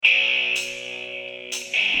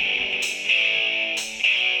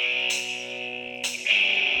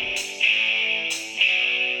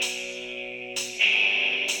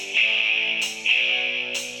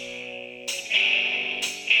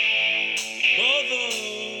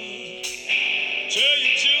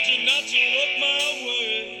not to look my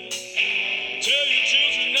way. Tell your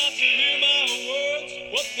children not to hear my words,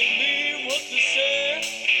 what they mean, what they say,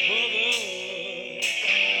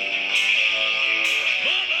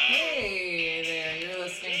 Hey there, you're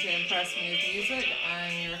listening to Impress Me with Music.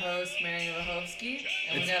 I'm your host, Mary Novohovsky,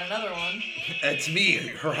 and we got another one. It's me,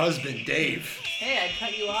 her husband, Dave. Hey, I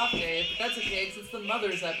cut you off, Dave, but that's okay, because it's the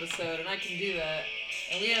Mother's episode, and I can do that.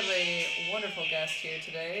 And we have a wonderful guest here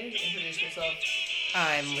today. Introduce yourself.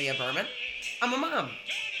 I'm Leah Berman. I'm a mom.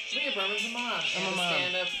 Leah Berman's a mom. I'm and a mom.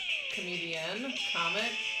 Stand-up comedian,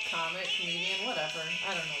 comic, comedian, whatever.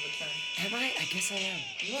 I don't know the term. Am I? I guess I am.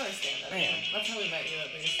 You are a stand-up. I am. That's how we met you,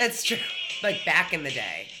 at least. It's true. Like back in the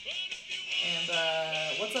day. And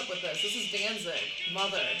what's up with this? This is Danzig,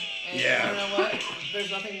 Mother. And Yeah. you know what?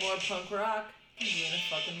 There's nothing more punk rock than being a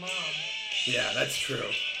fucking mom. Yeah, that's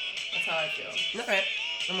true. That's how I feel. Alright,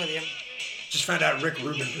 I'm with you. Just found out Rick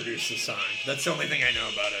Rubin produced the song. That's the only thing I know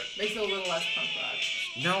about it. Makes it a little less punk rock.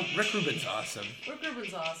 No, Rick Rubin's awesome. Rick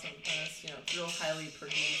Rubin's awesome. And it's, real highly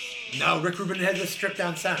produced. No, Rick Rubin had the stripped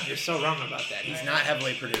down sound. You're so wrong about that. He's not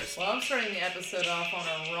heavily produced. Well, I'm starting the episode off on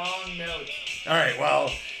a wrong note. All right, well,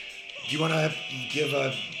 do you want to give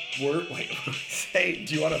a word? Wait,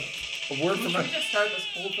 do you want a word from Should we just start this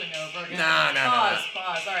whole thing over again? No.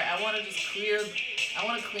 Pause. All right, I want to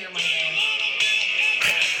clear my name.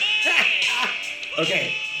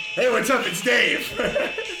 Okay. Hey, what's up? It's Dave.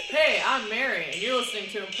 Hey, I'm Mary, and you're listening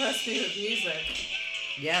to Impress Me with Music.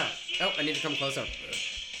 Yeah. Oh, I need to come closer.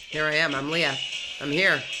 Here I am. I'm Leah. I'm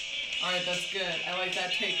here. All right, that's good. I like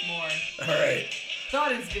that take more. All right. The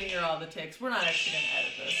audience is going to hear all the takes. We're not actually going to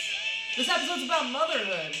edit this. This episode's about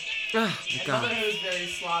motherhood. Oh, And God. motherhood is very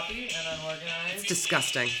sloppy and unorganized. It's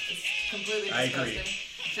disgusting. It's completely I disgusting. agree.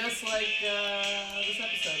 Just like this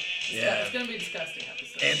episode. Yeah. It's going to be a disgusting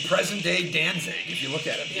episode. And present day Danzig, if you look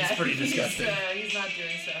at him, he's pretty disgusting. He's not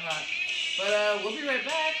doing so hot. But we'll be right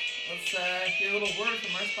back. Let's hear a little word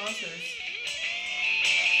from our sponsors.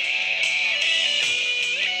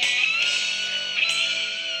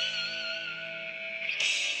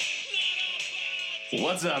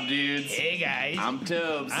 What's up, dudes? Hey guys, I'm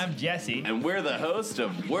Tobes. I'm Jesse. And we're the host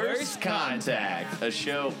of Worst Contact, a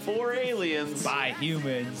show for aliens By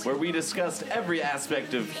humans, where we discuss every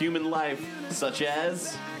aspect of human life, such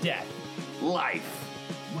as death, life,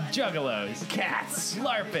 juggalos, cats,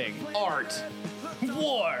 LARPing, art,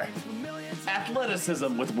 war.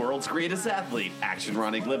 athleticism with world's greatest athlete, Action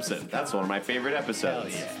Ronnie Glibson. That's one of my favorite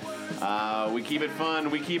episodes. Hell We keep it fun,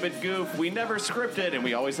 we keep it goof, we never script it, and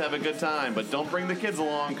we always have a good time. But don't bring the kids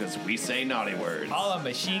along, because we say naughty words. All on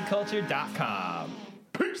machineculture.com.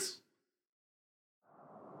 Peace!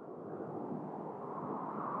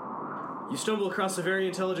 You stumble across a very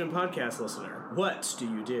intelligent podcast listener. What do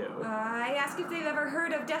you do? I ask if they've ever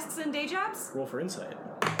heard of Desks and Day Jobs. Roll for insight.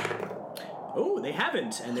 Oh, they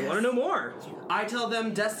haven't, and they want to know more. I tell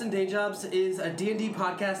them Destined Day Jobs is a D&D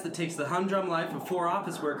podcast that takes the humdrum life of 4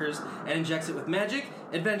 office workers and injects it with magic,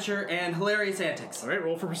 adventure, and hilarious antics. All right,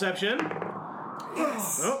 roll for perception.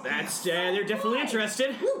 Yes. Oh, that's they're definitely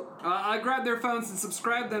interested. I grabbed their phones and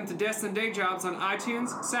subscribed them to Destined Day Jobs on iTunes,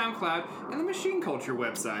 SoundCloud, and the Machine Culture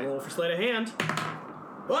website. Roll for sleight of hand.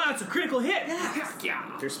 Wow, it's a critical hit.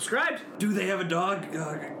 Yeah. They're subscribed. Do they have a dog?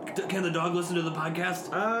 Can the dog listen to the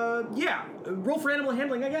podcast? Yeah. Roll for animal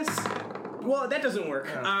handling, I guess. Well, that doesn't work.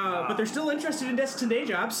 But they're still interested in Desks and Day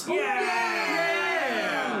Jobs. Yeah!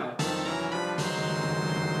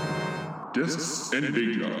 Desks and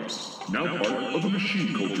Day Jobs, now part of the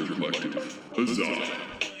Machine Culture Collective. Huzzah!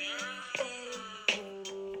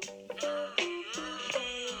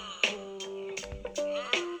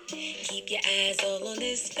 Keep your eyes all on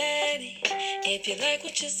this fatty. If you like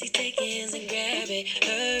what you see, take your hands and grab it.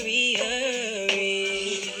 Hurry,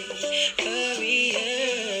 hurry. Hurry,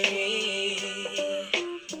 hurry.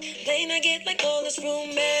 They not get like all this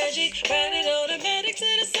room magic. Ride it automatic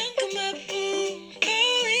till the sun come up. Boom.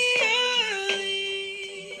 Hurry,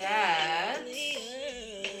 hurry. That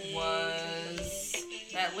was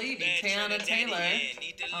that lady, Teyana Taylor,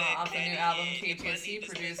 off the new album KTSC,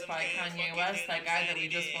 produced by Kanye West, that guy that we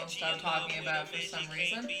just won't stop talking about for some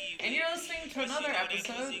reason. And you're listening to another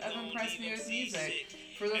episode of Impress Me with Music.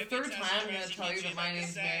 For the third time, I'm going to tell you that my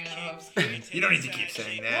name's Mary Novohovsky. You don't need to keep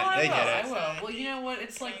saying that. Well, They get it. I will. Well, you know what?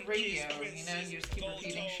 It's like radio, you just keep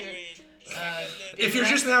repeating shit. If you're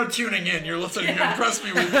just now tuning in, you're listening to Impress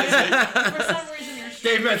Me with Music. For some reason, you're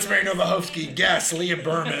Dave Metz, Mary Novohovsky, guest Leah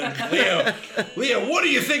Berman. Leah, what do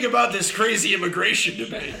you think about this crazy immigration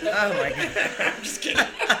debate? Oh, my God. I'm just kidding.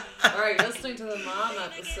 Alright, listening to the mom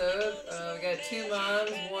episode. We got 2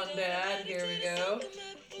 moms, 1 dad. Here we go.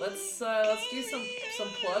 Let's do some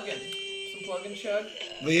plugging. Some some plug and chug?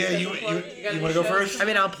 Leah, you got want any to go shows? first? I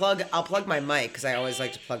mean, I'll plug my mic because I always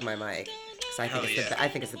like to plug my mic. Because I think Hell yeah. I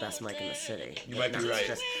think it's the best mic in the city. You might be It's right.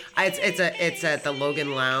 just- it's at the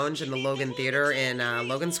Logan Lounge in the Logan Theater in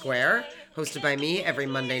Logan Square, hosted by me every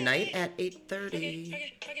Monday night at 8:30.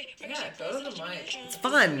 Yeah, go to the mic. It's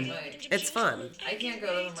fun. It's fun. I can't go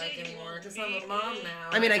to the mic anymore because I'm a mom now.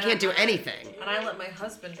 I mean, I and can't do anything. And I let my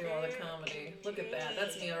husband do all the comedy. Look at that.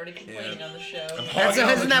 That's me already complaining on the show.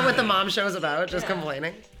 Isn't that what the mom show's about? Just Yeah.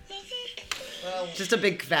 complaining? Well, Just a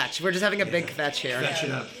big kvetch. We're just having a big kvetch here. Kvetch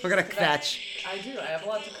it up. We're gonna kvetch. I do. I have a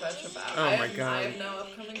lot to kvetch about. Oh my God. I have no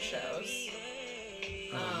upcoming shows.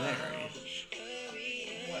 Mary.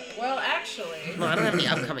 Well, actually. Well, I don't have any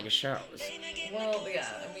upcoming shows. Well, yeah.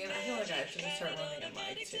 I mean, I feel like I should start running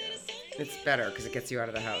a mic too. It's better because it gets you out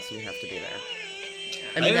of the house and you have to be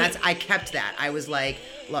there. I I mean, didn't- I kept that. I was like,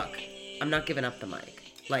 look, I'm not giving up the mic.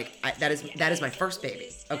 Like that is my first baby.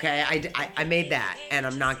 Okay, I made that and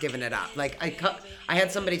I'm not giving it up. Like I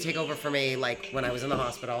had somebody take over for me like when I was in the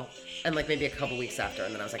hospital and like maybe a couple weeks after,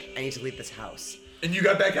 and then I was like, I need to leave this house. And you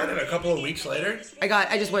got back on it a couple of weeks later? I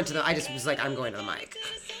just was like, I'm going to the mic.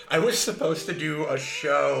 I was supposed to do a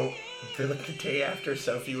show the day after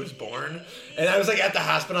Sophie was born, and I was like at the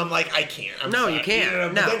hospital. I'm like, I can't. I'm No, sorry. you can't.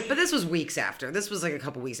 know, No, then- but this was weeks after. This was like a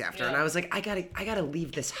couple weeks after, and Yeah. I was like, I gotta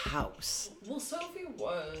leave this house. Well, Sophie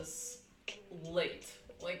was late.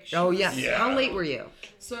 Like. She Oh was yes. Yeah. How late were you?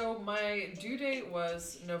 So my due date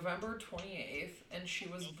was November 28th, and she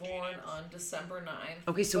was born on December 9th.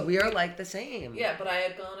 Okay, so But we are like the same. Yeah, but I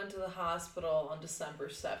had gone into the hospital on December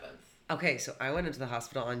 7th. Okay, so I went into the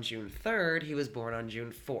hospital on June 3rd. He was born on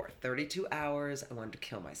June 4th. 32 hours. I wanted to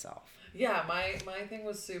kill myself. Yeah, my thing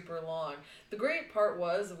was super long. The great part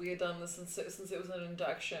was that we had done this since it was an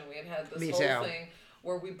induction. We had this Me whole too. thing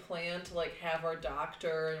where we planned to like have our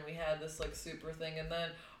doctor, and we had this like super thing, and then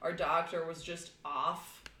our doctor was just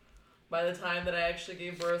off by the time that I actually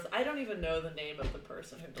gave birth. I don't even know the name of the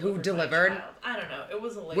person who delivered. My child. I don't know. It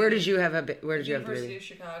was a lady. Where did you have the University baby? of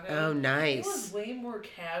Chicago. Oh, nice. It was way more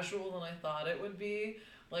casual than I thought it would be.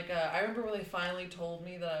 Like, I remember when they finally told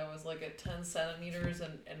me that I was, like, at 10 centimeters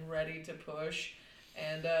and ready to push.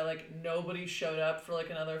 And, like, nobody showed up for, like,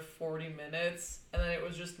 another 40 minutes. And then it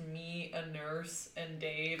was just me, a nurse, and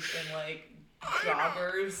Dave in, like,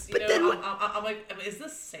 joggers. You But know, then I'm like, is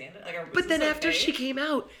this Santa? Like, is But then this after okay? she came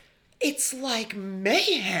out, it's like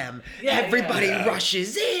mayhem. Yeah, Everybody yeah.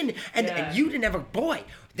 rushes in, and, Yeah. and you didn't have a boy.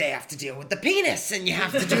 They have to deal with the penis, and you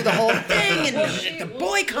have to do the whole thing, and the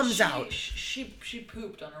boy comes out. She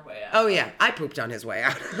pooped on her way out. Oh yeah, I pooped on his way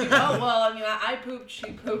out. Oh, well, I mean, I pooped, she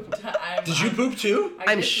pooped. Did you poop too?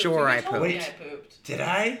 I I'm did sure poop. I You told me pooped. I pooped. Did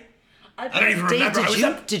I? I don't even Dave,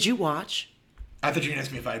 remember. did you watch? I thought you were gonna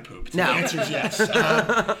ask me if I pooped. No. The answer is yes.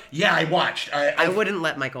 Yeah, I watched. I wouldn't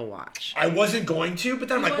let Michael watch. I wasn't going to, but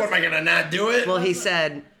then I'm like, what am I gonna not do it? Well, he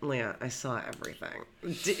said, Leah, I saw everything.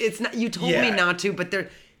 It's not. You told me Yeah. not to, but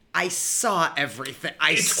I saw everything.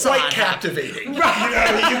 It's saw quite it happen. captivating. You know,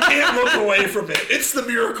 you can't look away from it. It's the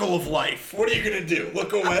miracle of life. What are you gonna do?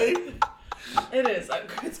 Look away? It is.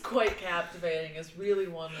 It's quite captivating. Is really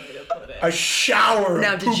one way to put it. A shower. Of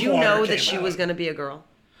Now, did poop you water know that came she out. was going to be a girl?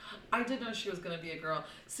 I did know she was gonna be a girl.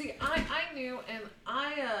 See, I knew, and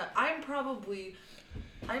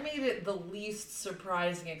I made it the least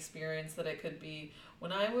surprising experience that it could be.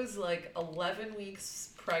 When I was like 11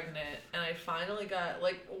 weeks pregnant, and I finally got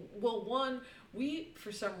we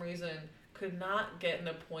for some reason could not get an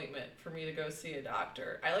appointment for me to go see a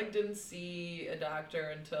doctor. I didn't see a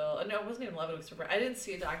doctor until I wasn't even 11 weeks pregnant. I didn't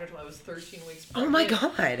see a doctor until I was 13 weeks pregnant. Oh my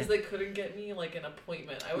God. Because they couldn't get me an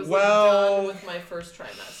appointment. I was Well- done with my first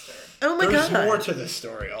trimester. Oh my There's God. more to this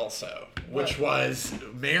story also, which was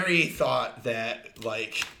Mary thought that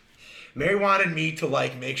Mary wanted me to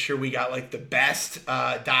make sure we got the best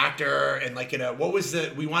doctor and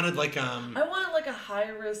we wanted I wanted a high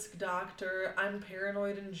risk doctor. I'm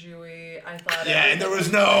paranoid and Jewy. I thought and there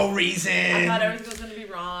was no reason. I thought everything was gonna be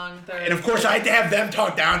wrong. And of course, I had to have them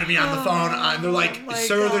talk down to me on the phone. And they're like, my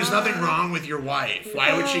 "Sir, there's God. nothing wrong with your wife.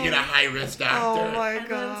 Why would she get a high risk doctor?" Oh my And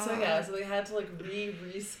God. then, so they had to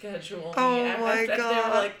reschedule me. Oh after my They were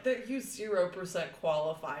God. like, "You 0%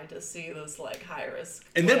 qualified to see this high risk."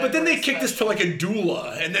 And then, but then they whatever kicked us to a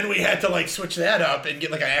doula, and then we had to switch that up and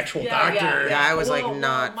get an actual doctor. Yeah, I was Well,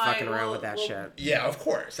 not my- fucking around with that well, shit. Yeah, of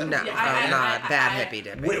course. No, Yeah, I'm not that hippie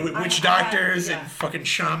dippy. Witch doctors and fucking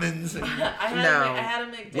shamans. And I had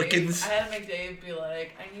to make Dave, Wiccans. I had to make Dave be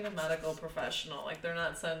like, I need a medical professional. They're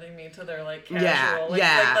not sending me to their casual,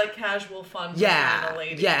 Yeah. casual fun Yeah, kind of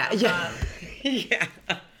lady. yeah, I'm yeah. not- Yeah.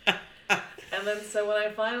 And And then so when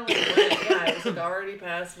I finally went, I was like already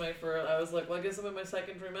past my first. I was like, well, I guess I'm in my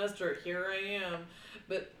second trimester. Here I am.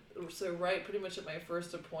 But so pretty much at my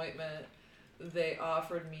first appointment, they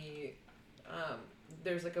offered me.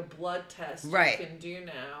 There's like a blood test you can do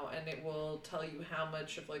now, and it will tell you how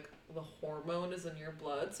much of like the hormone is in your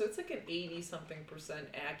blood. So it's like an 80-something%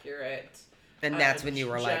 accurate. And that's when you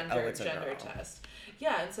were like, oh, it's a gender girl. test.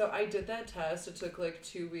 Yeah, and so I did that test. It took like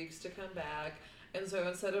 2 weeks to come back. And so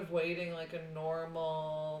instead of waiting like a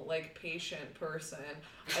normal like patient person,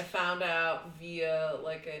 I found out via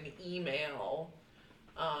like an email,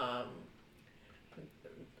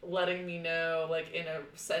 letting me know like in a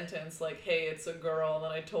sentence like, hey, it's a girl. And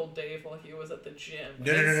then I told Dave while he was at the gym.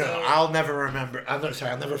 No. I'll never remember. I'll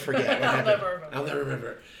never forget. I'll never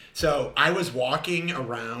remember. So I was walking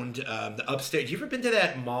around the upstairs. You ever been to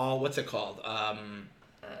that mall? What's it called?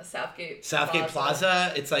 Southgate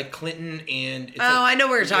Plaza. It's like Clinton and. It's I know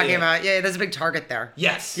what you're talking about. Yeah, there's a big Target there.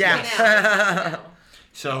 Yes. Yeah. Canal.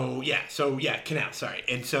 So Canal. Sorry.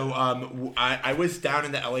 And so I was down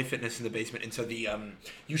in the LA Fitness in the basement, and so the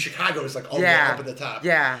Chicago is like all the way up at the top.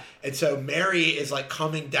 Yeah. And so Mary is like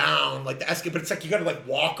coming down like the escalator, but it's like you got to like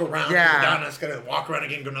walk around, go down the escalator, walk around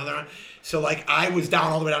again, go another one. So like I was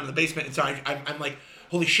down all the way down to the basement, and so I'm like,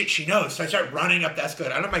 holy shit, she knows. So I start running up the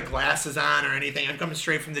escalator. I don't have my glasses on or anything. I'm coming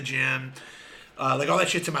straight from the gym. Like all that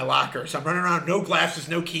shit's in my locker. So I'm running around, no glasses,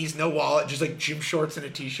 no keys, no wallet, just like gym shorts and a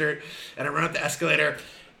t-shirt. And I run up the escalator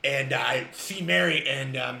and I see Mary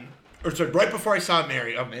right before I saw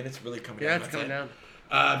Mary. Oh man, it's really coming down. Yeah, it's coming down.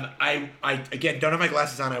 I again don't have my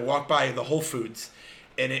glasses on. I walk by the Whole Foods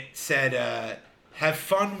and it said, have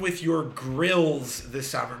fun with your grills this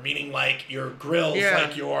summer, meaning like your grills,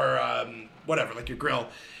 like your whatever, like your grill.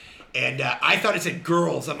 And I thought it said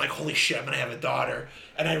girls. I'm like, holy shit, I'm gonna have a daughter.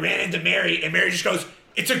 And I ran into Mary, and Mary just goes,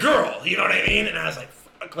 "It's a girl." You know what I mean? And I was like,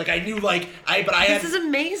 fuck. Like I knew, like This is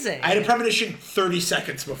amazing. I had a premonition 30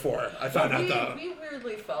 seconds before I found out though. We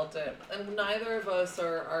weirdly felt it, and neither of us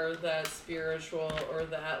are that spiritual or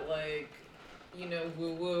that like,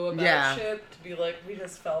 woo woo about shit to be like we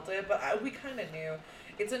just felt it, but we kind of knew.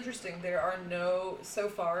 It's interesting. There are no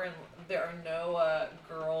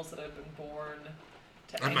girls that have been born.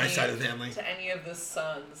 On my side of the family. To any of the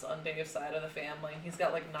sons on Dave's side of the family. He's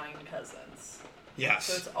got like 9 cousins. Yes.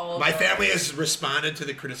 So it's all my girls. family has responded to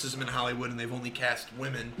the criticism in Hollywood, and they've only cast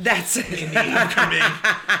women. That's it. In the incoming.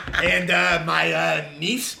 And my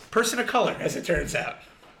niece, person of color, as it turns out.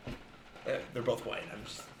 They're both white.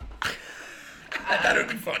 I thought it would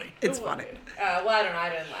be funny. It's funny. Well, I don't know. I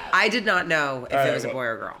didn't laugh. I did not know if it was a boy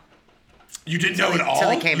or girl. You didn't know at all? Until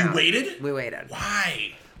it came out. You waited? We waited.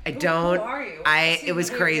 Why? I don't. Who are you? It was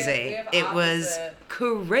crazy. It was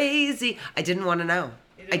crazy. I didn't want to know.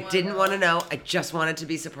 I didn't want to know. I just wanted to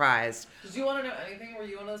be surprised. Did you want to know anything? Were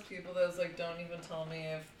you one of those people that was like, don't even tell me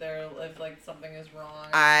if like something is wrong?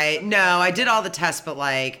 I did all the tests, but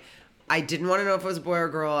like, I didn't want to know if it was a boy or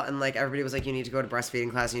a girl, and like everybody was like, you need to go to breastfeeding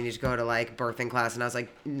class, you need to go to like birthing class, and I was like,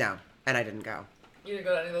 no, and I didn't go. You didn't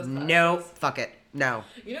go to any of those classes? No, fuck it, no.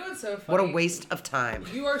 You know what's so funny? What a waste of time.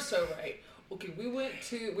 You are so right. Okay, we went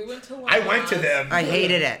to Lamaze. I went to them. I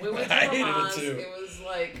hated it. We went to I hated Lamaze. it too. It was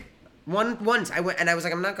like once I went and I was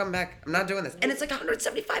like, I'm not coming back. I'm not doing this. And it's like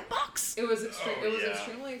 $175. It was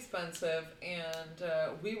extremely expensive, and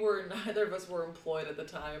neither of us were employed at the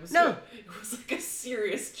time. So No. it was like a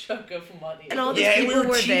serious chunk of money. And all these people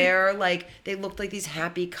were there, like they looked like these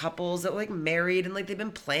happy couples that were like married and like they've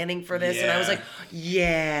been planning for this. And I was like,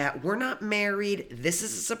 yeah, we're not married. This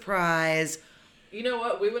is a surprise. You know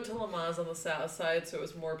what? We went to Lamaze on the south side, so it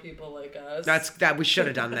was more people like us. We should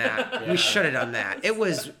have done that. We should have done that. It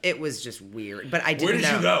was just weird. But I didn't Where did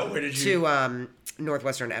know. you go? Where did you? To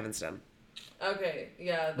Northwestern Evanston. Okay,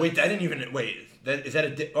 yeah. Wait, I didn't even wait. Is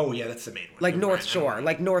that oh yeah, that's the main one. Like North Shore,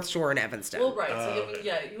 like North Shore in Evanston. Well, right. So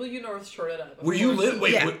you North Shored it up. Where you live?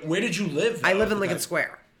 Wait, where did you live? I live in Lincoln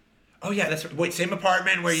Square. Oh yeah, that's wait. Same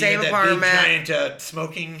apartment where Same you had apartment. that big giant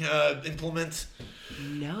smoking implements.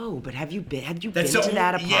 No, but have you been to that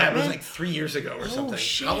apartment? Yeah, it was like 3 years ago or something.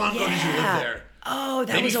 Shit, How long ago did you live there? Oh,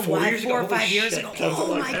 that Maybe was a 4 while, years 4 or ago? 5 Holy years shit, ago. that was a Oh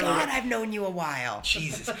long my time God, ago. I've known you a while.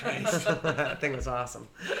 Jesus Christ. That thing was awesome.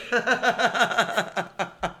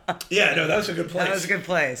 Yeah, no, that was a good place. That was a good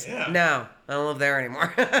place. Yeah. No, I don't live there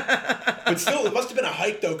anymore. But still, it must have been a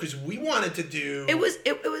hike though, because we wanted to do. It was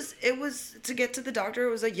was to get to the doctor.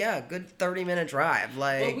 It was a good 30-minute drive.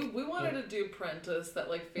 Like, well, we wanted to do Prentice, that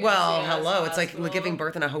like. Hello, it's hospital. like giving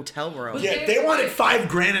birth in a hotel room. Yeah, they wanted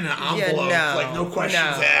 $5,000 in an envelope, like no questions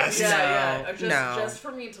asked. Just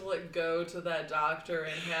for me to like go to that doctor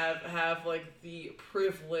and have like the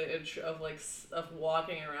privilege of of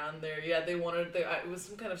walking around there. Yeah, they wanted. It was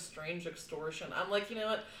some kind of strange extortion. I'm like, you know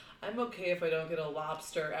what? I'm okay if I don't get a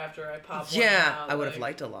lobster after I pop one out. I would have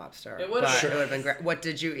liked a lobster. It would have been great. What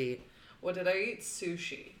did you eat? What did I eat?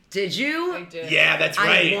 Sushi. Did you? I did. Yeah, that's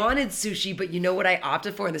right. I wanted sushi, but you know what I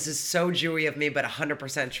opted for? And this is so Jewy of me, but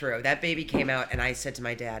 100% true. That baby came out, and I said to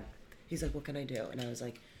my dad, he's like, what can I do? And I was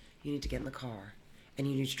like, you need to get in the car, and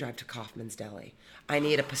you need to drive to Kaufman's Deli. I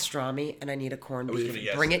need a pastrami, and I need a corned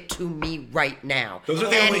beef. Bring it to me right now. Those are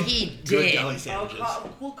the only good deli sandwiches.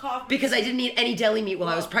 Because I didn't eat any deli meat while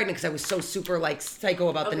I was pregnant because I was so super like psycho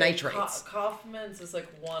about the nitrates. Kaufman's is like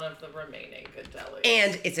one of the remaining good delis.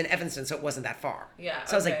 And it's in Evanston, so it wasn't that far. Yeah.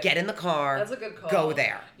 So I was like, get in the car. That's a good call. Go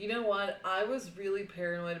there. You know what? I was really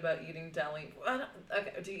paranoid about eating deli.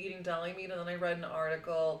 Eating deli meat, and then I read an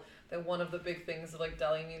article that one of the big things of like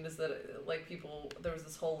deli meat is that like there was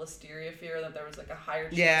this whole listeria fear that there was like a higher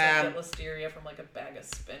chance of get listeria from like a bag of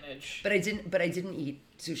spinach. But I didn't eat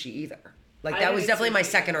sushi either. Like that was definitely my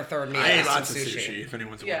second or third meal. I ate lots of sushi. If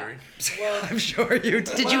anyone's wondering. Well, I'm sure you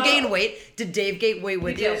did. Did you gain weight? Did Dave gain weight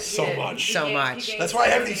with you? So much. That's why I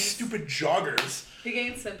have these stupid joggers. He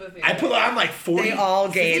gained sympathy. I put on like 40. They all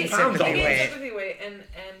gained sympathy weight. He gained sympathy weight, and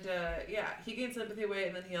he gained sympathy weight,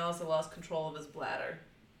 and then he also lost control of his bladder.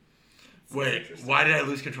 Wait, why did I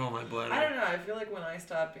lose control of my bladder? I don't know. I feel like when I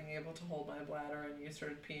stopped being able to hold my bladder and you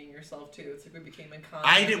started peeing yourself too, it's like we became incontinent.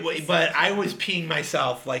 I did, but I was peeing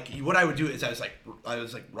myself. Like, what I would do is I was like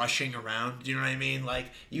rushing around. Do you know what I mean? Like,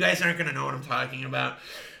 you guys aren't gonna know what I'm talking about,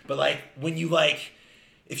 but like when you like.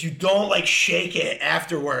 If you don't like shake it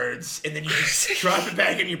afterwards and then you just drop it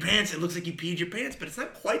back in your pants, it looks like you peed your pants, but it's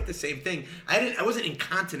not quite the same thing. I wasn't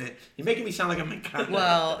incontinent. You're making me sound like I'm incontinent.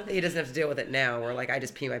 Well, he doesn't have to deal with it now. Where like I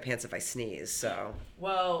just pee my pants if I sneeze. So.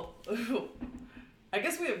 Well, I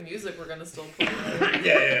guess we have music we're gonna still play. Right?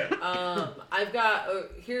 Yeah. I've got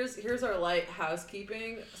here's our light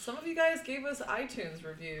housekeeping. Some of you guys gave us iTunes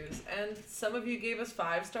reviews, and some of you gave us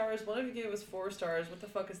 5 stars. One of you gave us 4 stars. What the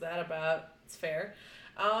fuck is that about? It's fair.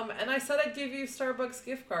 And I said I'd give you Starbucks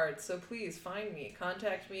gift cards, so please find me,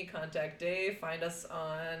 contact Dave, find us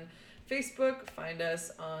on Facebook, find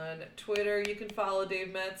us on Twitter. You can follow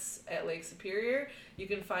Dave Metz at Lake Superior. You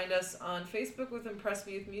can find us on Facebook with Impress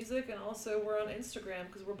Me with Music, and also we're on Instagram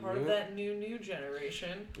because we're part of that new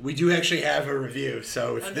generation. We do actually have a review,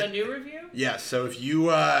 so if a new review? Yeah, so if you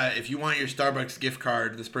want your Starbucks gift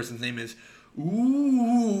card, this person's name is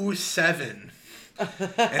Ooh7,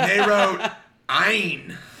 and they wrote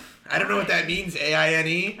Ein. I don't know what that means.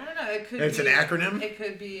 AINE. I don't know. It could. It's an acronym. It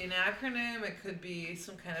could be an acronym. It could be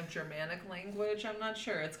some kind of Germanic language. I'm not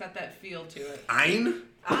sure. It's got that feel to it. Ein.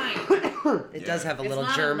 It does have a little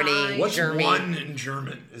not Germany. What's Germany. one in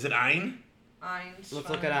German? Is it Ein? Let's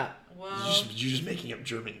look it up. Well, you're just making up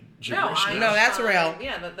German. No, that's real.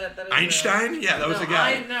 Yeah, that is Einstein? real. Yeah, that was the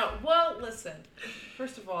guy. Well, listen.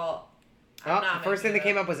 First of all. The first thing that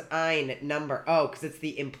came up was EIN number. Oh, because it's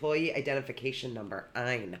the employee identification number,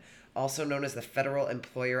 EIN, also known as the Federal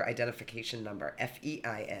Employer Identification Number,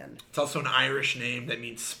 FEIN. It's also an Irish name that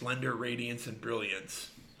means splendor, radiance, and brilliance.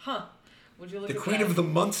 Huh. Would you look the at Queen that? of the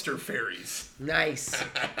Munster Fairies. Nice.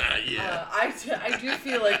 Yeah. I do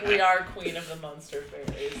feel like we are Queen of the Munster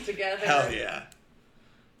Fairies together. Hell yeah.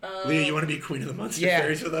 Leah, you want to be Queen of the Munster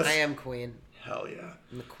Fairies with us? I am Queen. Hell yeah.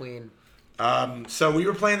 I'm the Queen. So we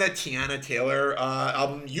were playing that Tiana Taylor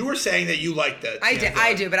album. You were saying that you liked that.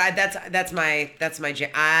 I do, but that's my jam.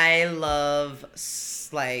 I love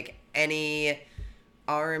like any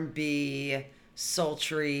R&B,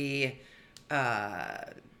 sultry,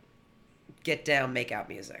 get down, make out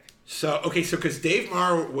music. So because Dave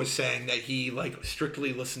Marr was saying that he like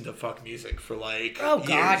strictly listened to fuck music for like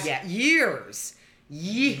years.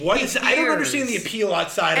 What is? I don't understand the appeal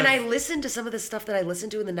outside. And I listened to some of the stuff that I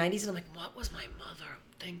listened to in the '90s, and I'm like, what was my mother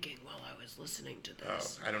thinking while I was listening to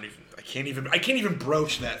this? Oh, I can't even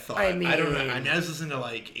broach that thought. I mean, I don't know. I was listening to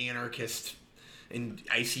like Anarchist and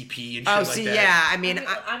ICP and shit like that. Yeah. I made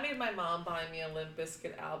my mom buy me a Limp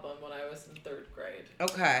Bizkit album when I was in 3rd grade.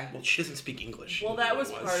 Okay. Well, she doesn't speak English. Well, that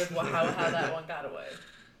was part of how that one got away.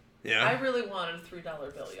 Yeah. I really wanted a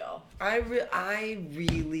 $3 bill, y'all. I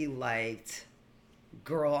really liked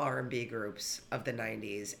girl R&B groups of the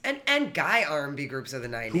 90s and guy R&B groups of the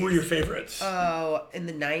 90s. Who were your favorites? Oh, in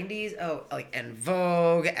the 90s? Oh, like En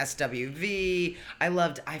Vogue, SWV. I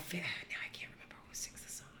can't remember who sings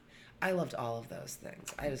the song. I loved all of those things.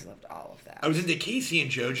 I just loved all of that. I was into Casey and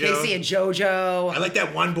JoJo. Casey and JoJo. I like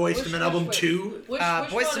that one Boyz II Men album too.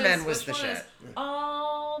 Boyz II Men was the shit.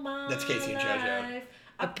 All my That's Casey and JoJo.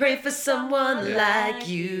 I pray for someone like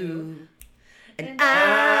you. And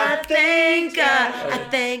I thank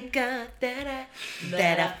God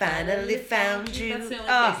that I finally found you.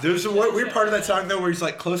 There's a weird part of that song though where he's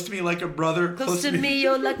like, close to me like a brother. Close to me,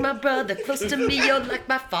 you're like my brother. Close to me, you're like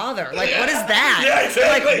my father. Like, what is that? Yeah,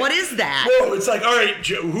 exactly. Like, what is that? Whoa, it's like, all right,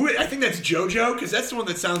 I think that's JoJo, because that's the one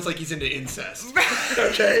that sounds like he's into incest.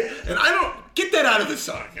 Okay? And I don't get that out of the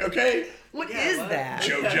song, okay? What is that?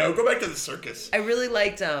 JoJo. Go back to the circus. I really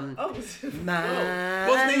liked my Well, his name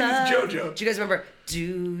is JoJo. Do you guys remember?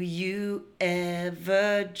 Do you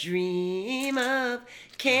ever dream of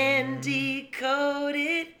candy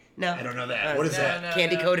coated? No, I don't know that. What is that?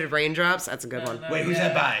 Candy coated raindrops. That's a good one. Wait, who's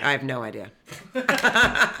that by? I have no idea.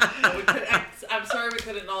 I'm sorry we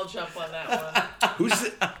couldn't all jump on that one.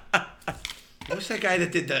 Who's that guy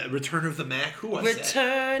that did the Return of the Mac? Who was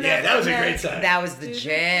Return that? Yeah, that was a great song. That was the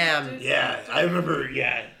jam. Yeah, I remember.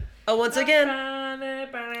 Yeah. Oh, once again.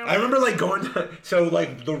 I remember like going to, so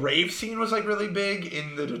like the rave scene was like really big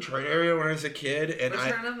in the Detroit area when I was a kid, and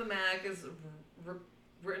Return of the Mac is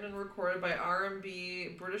written and recorded by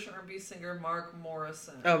British R&B singer Mark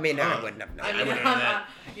Morrison. Oh, I mean, I wouldn't have known. I wouldn't have known that.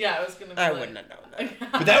 Yeah, I was gonna. Be I like, wouldn't have known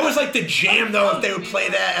that. But that was like the jam though. If they would play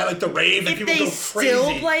that at like the rave, and If people they would go crazy.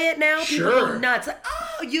 still play it now, people Sure. go nuts. Like,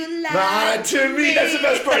 oh, you Lied to me. That's the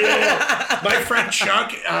best part. Yeah. My friend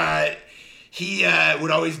Chuck, he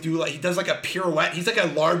would always do like, he does like a pirouette. He's like a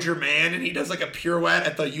larger man, and he does like a pirouette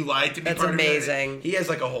at the "You Lied to Me" That's part of it. amazing. He has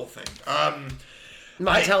like a whole thing.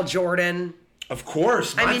 Montel Jordan. Of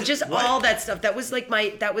course. I mean, just all that stuff. That was like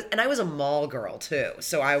and I was a mall girl too.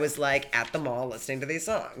 So I was like at the mall listening to these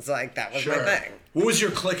songs. Like that was my thing. What was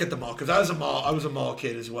your clique at the mall? Because I was a mall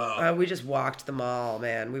kid as well. We just walked the mall,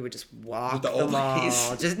 man. We would just walk With the the old mall.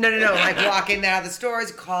 ladies? Just no, like walking out of the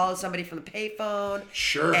stores, call somebody from the payphone.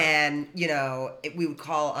 Sure. And we would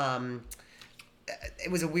call.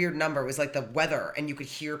 It was a weird number. It was like the weather, and you could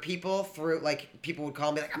hear people through. Like people would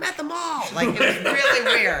call me, like I'm at the mall. Like it was really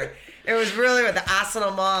weird. It was really weird. The Arsenal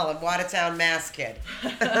Mall in Watertown, Mass, kid. Oh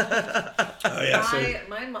yeah.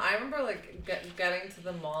 I remember like getting to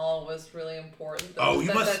the mall was really important.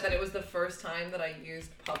 That it was the first time that I used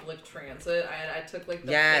public transit. I took like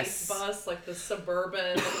the Pace bus, like the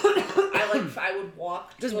Suburban. I would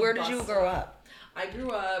walk. Just where did you grow up? I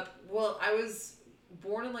grew up. Well, I was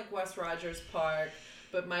born in like West Rogers Park,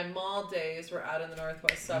 but my mall days were out in the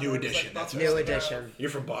northwest suburbs. New Edition. Like That's New Edition. You're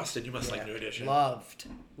from Boston. You must like New Edition.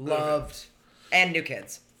 Loved, and New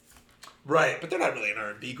Kids. Right, but they're not really an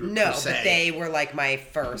R&B group. No, per se. but they were like my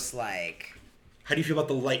first like. How do you feel about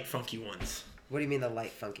the light, funky ones? What do you mean the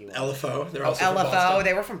light, funky ones? LFO. They're also from LFO. Boston.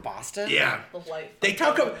 They were from Boston. Yeah. The light. They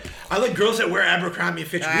talk about. I like girls that wear Abercrombie and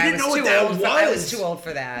Fitch. We didn't know what that was. I was too old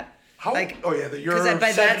for that. How? Like, oh yeah, you're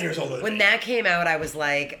 7 years older than when me. that came out, I was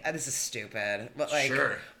like, this is stupid. But like,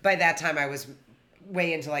 Sure. by that time, I was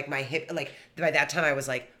way into like my hip. Like by that time, I was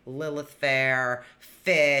like Lilith Fair,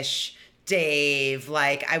 Fish, Dave.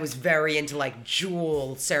 Like I was very into like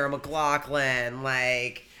Jewel, Sarah McLachlan.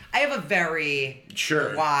 Like I have a very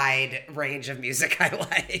wide range of music I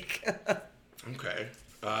like. Okay.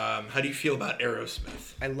 How do you feel about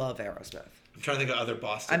Aerosmith? I love Aerosmith. I'm trying to think of other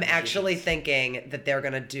Boston. I'm actually thinking that they're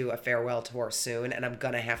gonna do a farewell tour soon, and I'm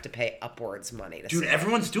gonna have to pay upwards money to see Dude, it.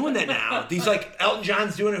 everyone's doing that now. These like Elton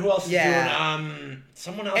John's doing it. Who else is doing?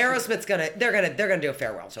 Someone else. Aerosmith's they're gonna do a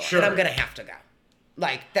farewell tour, Sure. and I'm gonna have to go.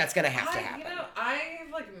 Like that's gonna have to happen.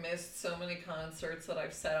 I've like missed so many concerts that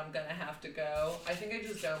I've said I'm gonna have to go. I think I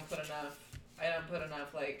just don't put enough. I don't put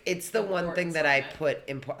enough like. It's the one thing that I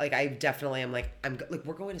importance put like I definitely am like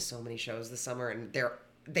we're going to so many shows this summer, and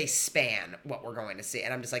they span what we're going to see,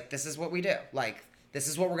 and I'm just like, this is what we do. Like this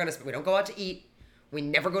is what we're gonna. We don't go out to eat. We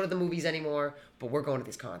never go to the movies anymore, but we're going to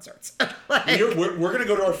these concerts. We're gonna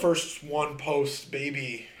go to our first one post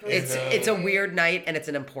baby. It's a weird night, and it's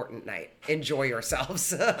an important night. Enjoy yourselves.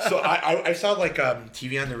 So I saw like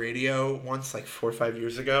TV on the radio once, like 4 or 5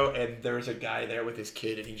 years ago, and there was a guy there with his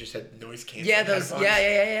kid, and he just had noise canceling. Yeah, headphones.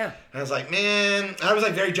 yeah. And I was like, man, I was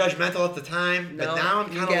like very judgmental at the time, but No, now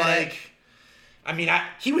I'm kind of like, I mean,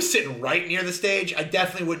 he was sitting right near the stage. I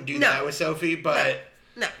definitely wouldn't do that with Sophie, but.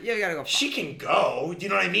 No, you gotta go. She can go. Do you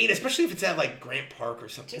know what I mean? Especially if it's at like Grant Park or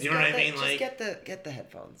something. Just you know what I mean? Just Like, get the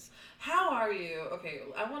headphones. How are you? Okay,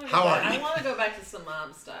 I want to. How are you? I want to go back to some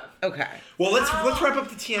mom stuff. Okay. Well, let's wrap up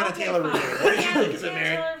the Tiana Taylor review. What did you think of it,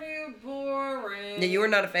 Mary? Tiana review, boring. Yeah, you were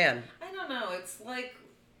not a fan. I don't know. It's like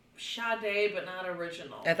Sade, but not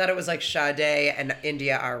original. I thought it was like Sade and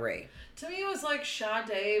India Ari. To me, it was like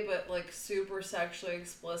Sade, but like super sexually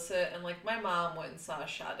explicit, and like my mom went and saw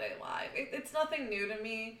Sade live. It's nothing new to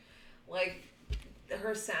me. Like,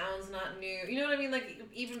 her sound's not new. You know what I mean? Like,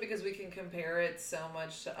 even because we can compare it so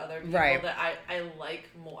much to other people that I like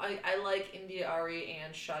more. I like India Arie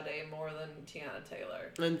and Sade more than Tiana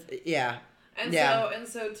Taylor. And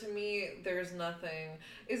so to me, there's nothing.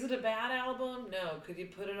 Is it a bad album? No. Could you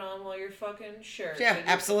put it on while you're fucking? Sure. Yeah,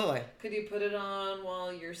 absolutely. Could you put it on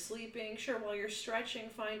while you're sleeping? Sure. While you're stretching,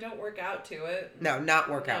 fine. Don't work out to it. No, not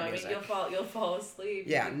workout music. I mean, you'll fall asleep.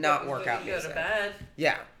 Yeah, not workout music. You go to bed.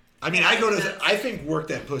 Yeah. I mean, I think Work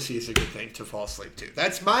That Pussy is a good thing to fall asleep to.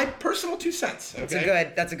 That's my personal 2 cents.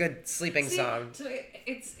 Okay? That's a good sleeping song.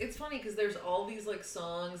 It's funny because there's all these like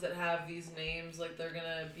songs that have these names, like they're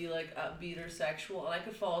gonna be like upbeat or sexual, and I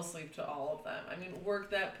could fall asleep to all of them. I mean,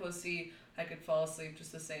 Work That Pussy, I could fall asleep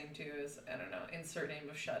just the same to as, I don't know, insert name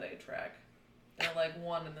of Sade track. They're like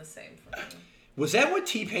one and the same for me. Was that what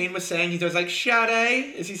T-Pain was saying? He was like,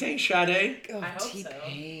 Sade? Is he saying Sade? I hope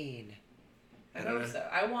T-Pain. I hope so.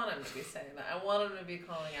 I want him to be saying that. I want him to be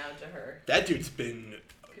calling out to her. That dude's been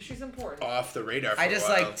because she's important. Off the radar for a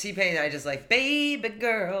while. Like T-Pain. I just like, baby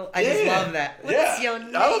girl. I just love that. What's your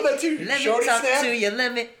name? I love that too. Let Shorty me talk snap. to you.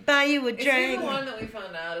 Let me buy you a drink. Is he the one that we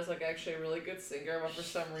found out is like actually a really good singer, but for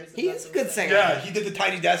some reason he's a good singer. Yeah, he did the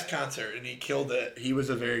Tiny Desk concert and he killed it. He was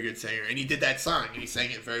a very good singer, and he did that song and he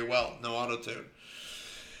sang it very well. No auto-tune.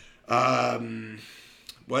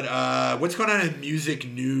 What's going on in music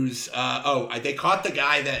news? They caught the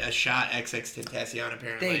guy that shot XXXTentacion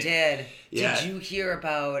apparently. They did. Yeah. Did you hear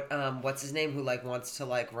about what's his name who like wants to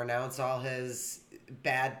like renounce all his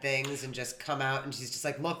bad things and just come out and she's just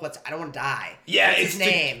like, look, I don't want to die. Yeah, what's it's his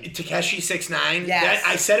name. Takeshi 6ix9ine. Yes.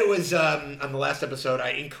 I said it was on the last episode.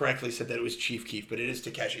 I incorrectly said that it was Chief Keef, but it is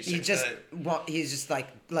Takeshi 6ix9ine. He's just like,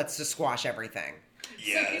 let's just squash everything.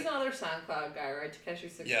 Yeah. So he's another SoundCloud guy, right? Takeshi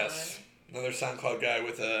 6ix9ine. Yes. Another SoundCloud guy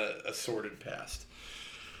with a sordid past.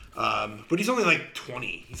 But he's only like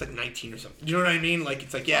 20. He's like 19 or something. You know what I mean? Like,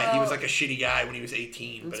 it's like, he was like a shitty guy when he was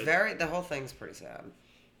 18. The whole thing's pretty sad.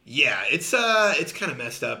 Yeah, it's kind of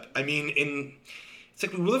messed up. I mean, it's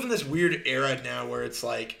like we live in this weird era now where it's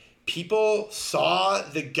like people saw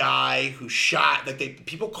the guy who shot, like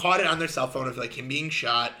people caught it on their cell phone of like him being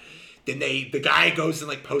shot. Then the guy goes and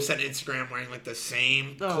like posts on Instagram wearing like the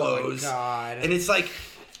same clothes. Oh my God. And it's like,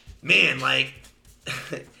 man, like,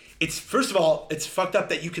 it's, first of all, it's fucked up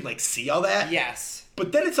that you can, like, see all that. Yes.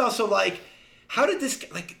 But then it's also, like, how did this,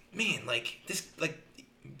 like, man, like, this, like,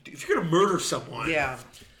 if you're gonna murder someone. Yeah.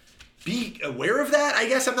 Be aware of that. I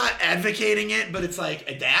guess I'm not advocating it, but it's, like,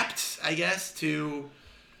 adapt, I guess, to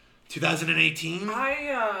 2018. All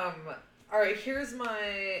right, here's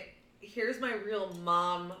my real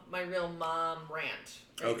mom rant.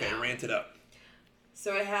 Okay, rant it up.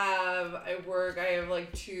 So I have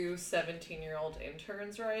like 2 17-year-old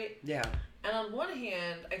interns, right? Yeah. And on one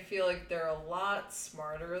hand, I feel like they're a lot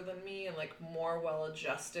smarter than me and like more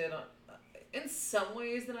well-adjusted in some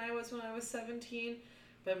ways than I was when I was 17.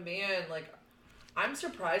 But man, like, I'm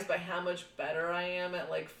surprised by how much better I am at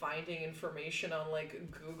like finding information on like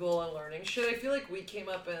Google and learning shit. I feel like we came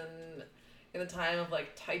up in the time of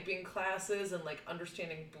like typing classes and like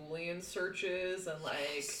understanding Boolean searches and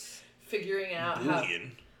like figuring out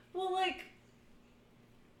Boolean? Well, like...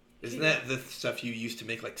 Isn't that the stuff you used to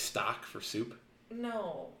make, like, stock for soup?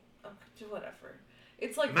 No. Whatever.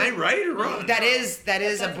 It's like... Am I right or wrong? That is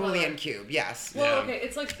a Boolean cube, yes. Well, okay,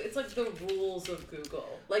 it's like the rules of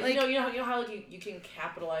Google. Like you know how like you can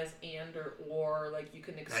capitalize and or like you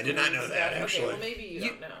can exclude I did not know that, actually. Okay, well maybe you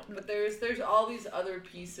don't know. But there's all these other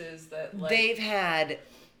pieces that like... They've had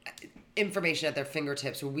information at their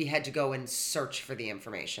fingertips where we had to go and search for the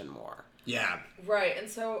information more. Yeah. Right, and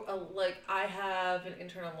so like I have an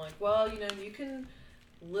intern. I'm like, well, you can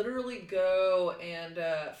literally go and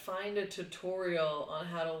find a tutorial on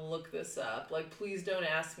how to look this up. Like, please don't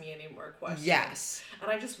ask me any more questions. Yes.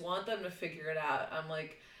 And I just want them to figure it out. I'm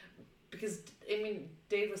like, because I mean,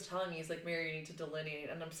 Dave was telling me, he's like, Mary, you need to delineate,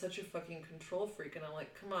 and I'm such a fucking control freak, and I'm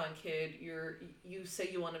like, come on, kid, you say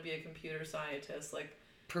you want to be a computer scientist, like.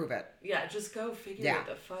 Prove it. Yeah, just go figure it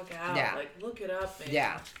the fuck out. Yeah. Like, look it up, man.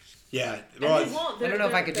 Yeah. Yeah. Well, I don't know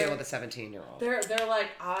if I could deal with a 17-year-old. They're like,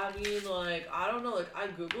 I mean, like, I don't know. Like, I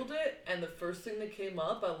Googled it, and the first thing that came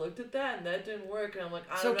up, I looked at that, and that didn't work. And I'm like,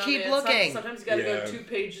 I don't know, so keep man. looking. Sometimes you gotta go 2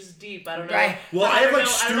 pages deep. I don't know. Right. Well, I have, like,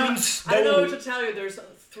 students I don't know what to tell you. There's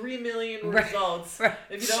 3 million results. Right.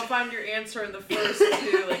 If you don't find your answer in the first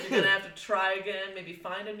 2, like, you're gonna have to try again. Maybe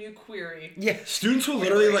find a new query. Yeah. Students will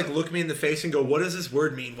literally, like, look me in the face and go, what does this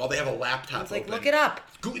word mean while they have a laptop It's like, open. look it up.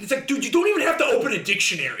 It's like, dude, you don't even have to open a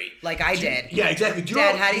dictionary. Like I did. Yeah, exactly.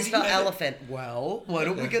 Dad, how do you spell elephant? Well, why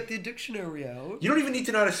don't we get the dictionary out? You don't even need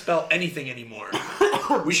to know how to spell anything anymore.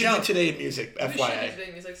 We should do Today in Music, We should FYI. do Today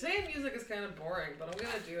in Music. Today in Music is kind of boring, but I'm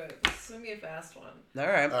gonna do it. This is gonna be a fast one. All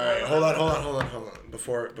right. All right, hold on.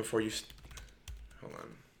 Before you, hold on.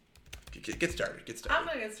 Get started. I'm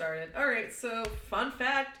gonna get started. All right. So, fun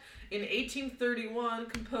fact: in 1831,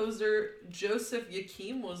 composer Joseph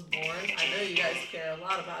Yakim was born. I know you guys care a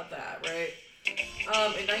lot about that, right?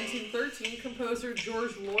 In 1913, composer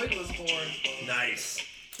George Lloyd was born. Nice.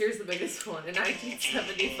 Here's the biggest one. In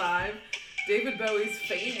 1975, David Bowie's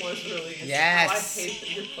Fame was released. Yes. Oh, I hate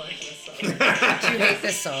that you're playing this song. Do you hate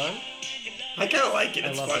this song? I kind of like it.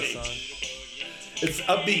 It's I love funny. this song. It's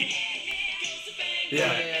upbeat. Yeah.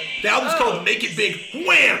 Man. The album's called Make It Big.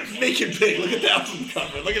 Wham! Make It Big. Look at the album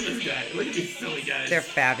cover. Look at this guy. Look at these silly guys. They're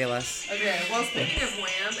fabulous. Okay, well, speaking of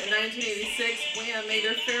Wham, in 1986, Wham made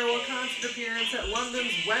their farewell concert appearance at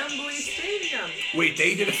London's Wembley Stadium. Wait,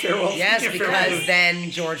 they did a farewell? Yes, Speaking of because farewell- then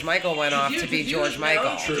George Michael went off to be George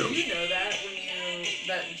Michael. True. Did you know that when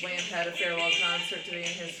that Wham had a farewell concert today in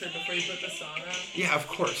history before you put the song on? Yeah, of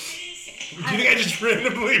course. Do you think I just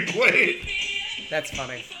randomly played? That's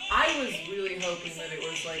funny. I was really hoping that it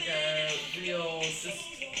was like a real just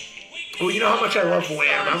Well, you know how much I love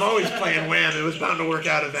Wham. I'm always playing Wham. It was bound to work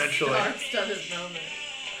out eventually. star-studded moment.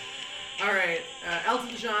 All right,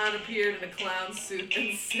 Elton John appeared in a clown suit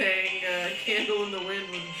and sang "Candle in the Wind"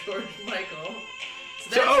 with George Michael.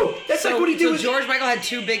 That's like what he did So with George Michael had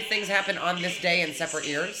two big things happen on this day in separate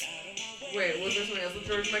years? Wait, was there something else with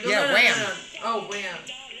George Michael? Yeah, No, Wham. no. Oh, Wham.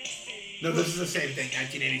 No, this is the same thing,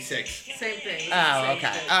 1986. Same thing. This is the Oh, same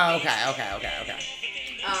okay. thing. Oh, okay.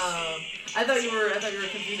 I thought you were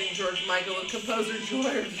confusing George Michael with composer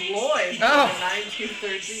George Lloyd Oh. from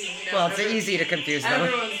 1913. You know, Well, it's easy to confuse them.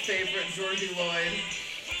 Everyone's favorite Georgie Lloyd.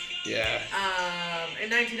 Yeah. In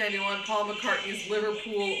 1991, Paul McCartney's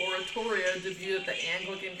Liverpool Oratorio debuted at the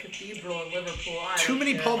Anglican Cathedral in Liverpool. Too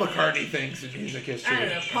many Paul McCartney things in music history. I don't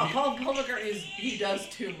know. Paul McCartney he does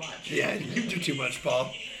too much. Yeah, you do too much,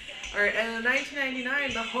 Paul. All right, and in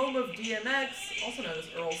 1999, the home of DMX, also known as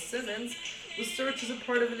Earl Simmons, was searched as a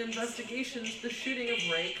part of an investigation into the shooting of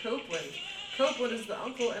Ray Copeland. Copeland is the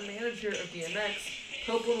uncle and manager of DMX.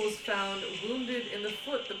 Copeland was found wounded in the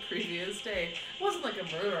foot the previous day. It wasn't like a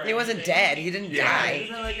murder. or He wasn't anything. dead. He didn't die.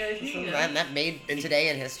 Isn't that like a, you know? And that made today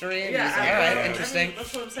in history. And Yeah, he's like, I all right, mean, interesting.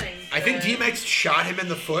 that's what I'm saying. I think DMX shot him in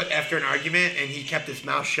the foot after an argument, and he kept his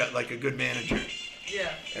mouth shut like a good manager. Yeah.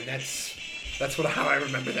 And that's how I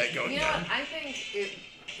remember that going You know down. what? I think it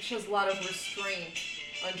shows a lot of restraint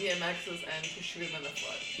on DMX's end to shoot him in the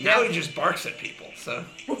foot. Now he just barks at people, so.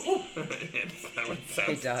 That's not what it He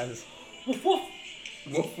sounds. does. Woof woof.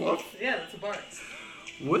 Woof woof. Yeah, that's a bark.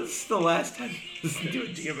 What's the last time you listened to a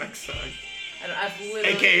DMX song? I've literally.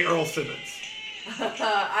 AKA Earl Simmons. I'm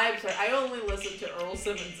sorry. I only listened to Earl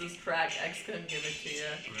Simmons' track "X Couldn't Give It to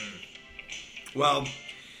You." Well,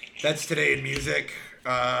 that's Today in Music.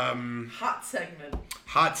 Hot segment.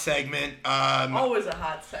 Hot segment. Always a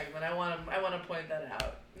hot segment. I want to point that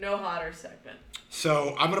out. No hotter segment.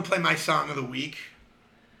 So I'm gonna play my song of the week.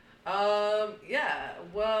 Yeah.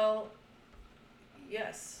 Well.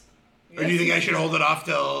 Yes. Or do you think I should hold it off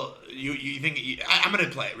till you think? I'm gonna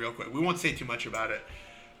play it real quick. We won't say too much about it,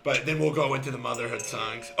 but then we'll go into the motherhood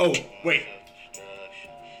songs. Oh wait.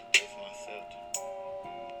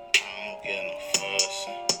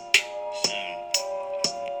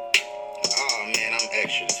 Oh man, I'm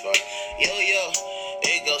extra as fuck. Yo,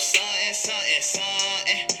 it goes something.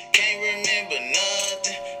 Can't remember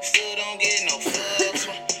nothing. Still don't get no fucks.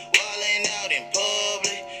 Wildin' out in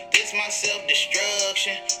public. This my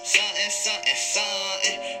self-destruction.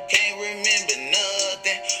 Something. Can't remember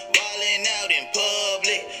nothing. Wildin' out in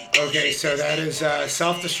public. Okay, so that is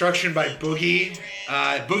Self-Destruction by Boogie.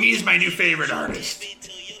 Boogie is my new favorite artist.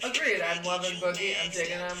 Agreed. I'm loving Boogie. I'm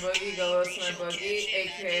digging on Boogie. Go listen to Boogie,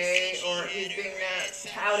 aka, or he's being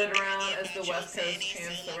touted around as the West Coast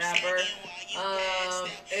Chance the Rapper.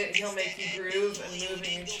 He'll make you groove and move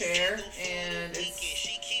in your chair, and it's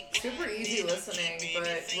super easy listening, but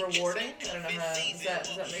rewarding. I don't know how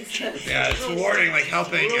does that make sense? Yeah, it's rewarding, like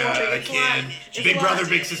helping a kid. Big brother,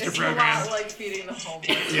 big sister program. It's a lot like feeding the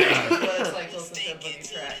homeless. Yeah. That's what it's like to listen to a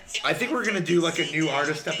Boogie track. I think we're gonna do like a new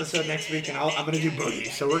artist episode next week, and I'm gonna do Boogie.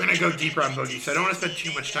 So we're gonna go deeper on Boogie. So I don't want to spend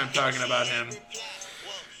too much time talking about him.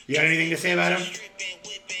 You got anything to say about him?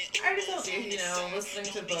 I just told you, listening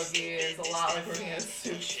to Boogie is a lot like working at a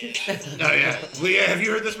sushi. Oh yeah, Leah, have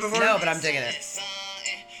you heard this before? No, but I'm digging it.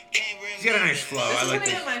 He's got a nice flow. I like This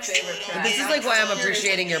is this. one of my favorite tracks. This is like why I'm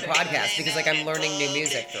appreciating your podcast, because like I'm learning new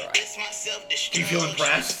music through it. Do you feel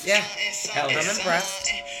impressed? Yeah. Hell I'm yeah.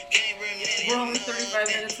 impressed. We're only 35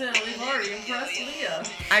 minutes in. We've already impressed Leah.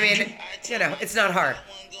 I mean, you know, it's not hard.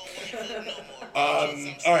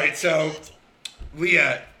 All right, so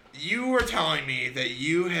Leah, you were telling me that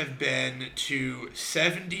you have been to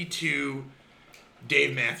 72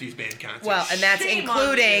 Dave Matthews Band concerts. Well, and that's Shame on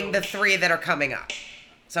including you. the 3 that are coming up.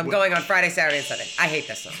 So I'm going on Friday, Saturday, and Sunday. I hate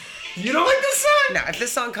this song. You don't like this song? No, if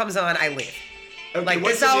this song comes on, I leave. Okay, Like,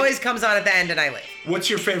 what's this the- always comes on at the end, and I leave. What's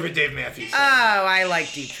your favorite Dave Matthews song? Oh, I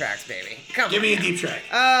like deep tracks, baby. Come Give on. me a now. deep track.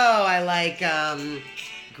 Oh, I like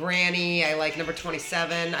Granny. I like number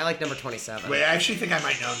 27. I like number 27. Wait, I actually think I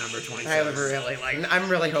might know number 27. I really like. I'm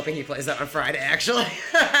really hoping he plays that on Friday. Actually,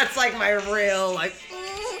 that's like my real like.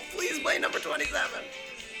 Please play number 27.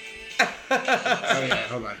 Oh yeah,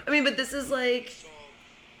 hold on. I mean, but this is like.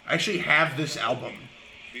 I actually have this album.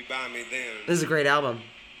 This is a great album.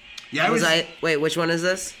 Yeah, Wait, which one is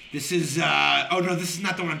this? This is oh no, this is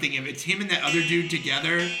not the one I'm thinking of. It's him and that other dude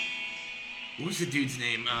together. What was the dude's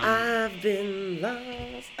name? I've been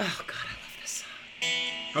lost. Oh God, I love this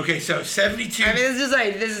song. Okay, so 72. I mean, this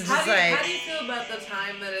is just How do like. you feel about the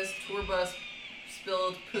time that his tour bus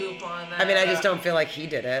spilled poop on that? I mean, I just don't feel like he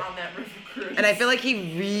did it. On that river cruise. And I feel like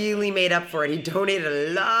he really made up for it. He donated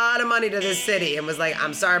a lot of money to this city and was like,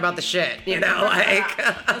 I'm sorry about the shit, you know, like.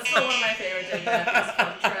 That's still one of my favorite Dave Matthews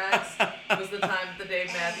fun tracks. Was the time the Dave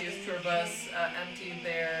Matthews tour bus emptied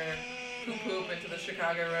their poop into the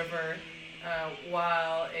Chicago River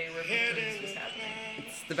while a river cruise was happening.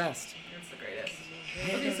 It's the best. It's the greatest.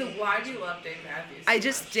 Okay, so why do you love Dave Matthews?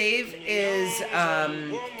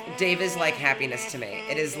 Dave is like happiness to me.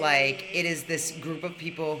 It is this group of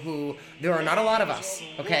people who, there are not a lot of us,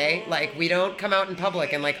 okay? Like, we don't come out in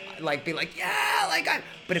public and like be like, yeah, like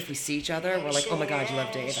but if we see each other, we're like, oh my God, you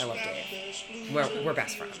love Dave? I love Dave. We're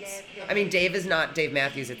best friends. I mean, Dave is not Dave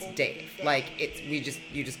Matthews, it's Dave. Like, you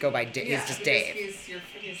just go by Dave. He's just Dave.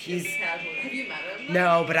 He's casual. Have you met him?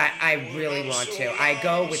 No, but I really want to. I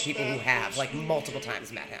go with people who have, like, multiple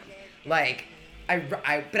times met him. Like,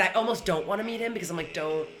 but I almost don't want to meet him because I'm like,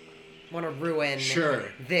 don't want to ruin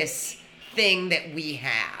this thing that we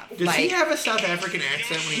have. Does like, he have a South African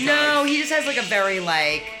accent when he No, talks? he just has like a very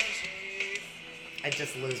like. I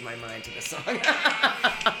just lose my mind to this song.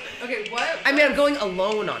 Okay, what? I mean, I'm going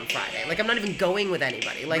alone on Friday. Like, I'm not even going with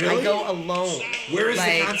anybody. Like, Really? I go alone. Where is the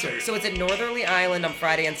Like, concert? So it's at Northerly Island on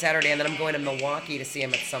Friday and Saturday, and then I'm going to Milwaukee to see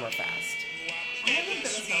him at Summerfest. I haven't been to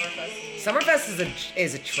Summerfest. Summerfest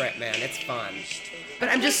is a trip, man. It's fun. But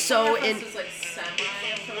I'm just so in. Summerfest is like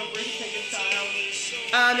semi-appropriate to take a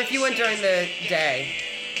child. If you went during the day.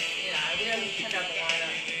 Yeah, we gotta check out the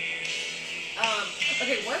lineup.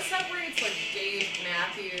 Okay, what separates like Dave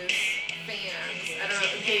Matthews fans? I don't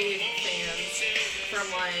know, Dave fans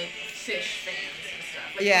from like Fish fans and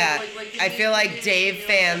stuff. Like, Yeah, like I feel like Dave feel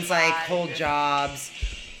fans the like vibe. hold jobs,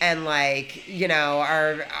 and like, you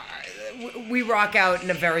know, we rock out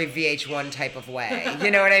in a very VH1 type of way.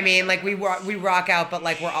 You know what I mean? Like we rock out, but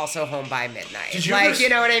like we're also home by midnight. Did you like, ever- you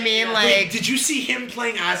know what I mean? Wait, Like, did you see him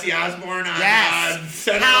playing Ozzy Osbourne on Yes.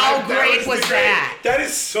 Saturday How Night? great was the that? That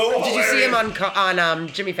is so did you see him hilarious. on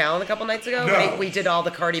Jimmy Fallon a couple nights ago? No. When we did all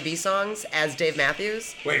the Cardi B songs as Dave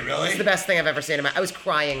Matthews. Wait, really? It's the best thing I've ever seen him. I was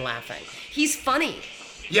crying laughing. He's funny.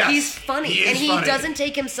 Yes, He's funny. he is and he funny. doesn't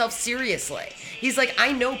take himself seriously. He's like,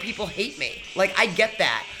 I know people hate me. Like, I get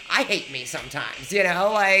that. I hate me sometimes, you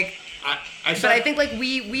know? Like, but I think like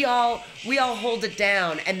we all hold it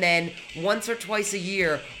down, and then once or twice a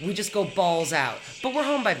year we just go balls out. But we're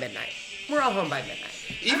home by midnight. We're all home by midnight.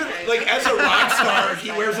 Even like as a rock star,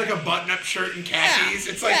 he wears like a button-up shirt and khakis.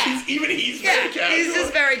 It's like he's very casual. He's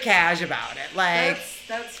just very cash about it. Like,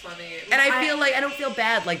 That's funny. and I feel like I don't feel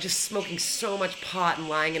bad like just smoking so much pot and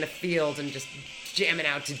lying in a field and just jamming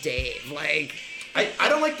out to Dave. Like, I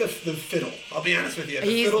don't like the fiddle. I'll be honest with you.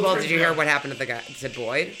 The fiddle well, turns did you me hear off. what happened to the guy? To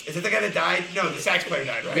Boyd? Is it the guy that died? No, the sax player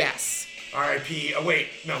died, right? Yes. R.I.P. Oh wait,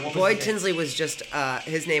 no. What was Boyd his name? Tinsley was just,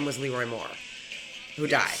 his name was Leroy Moore, who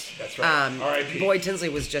died. That's right. R.I.P. Boyd Tinsley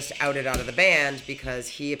was just outed out of the band because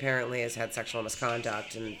he apparently has had sexual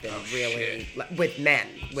misconduct and been with men,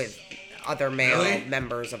 with other male Really?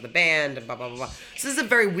 members of the band and blah, blah, blah, blah. So this is a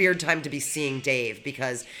very weird time to be seeing Dave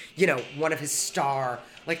because, you know, one of his star,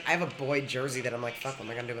 like, I have a Boyd jersey that I'm like, fuck, what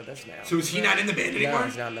am I going to do with this now? So is he not in the band anymore? No,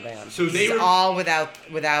 he's not in the band. So they It's were all without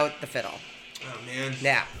the fiddle. Oh man.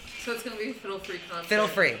 Yeah. So it's gonna be a fiddle-free concert.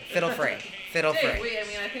 Fiddle-free. Dave, wait, I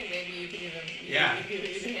mean, I think maybe you could even. Yeah. You could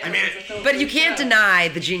I handle mean, it as a fiddle-free But you can't show. deny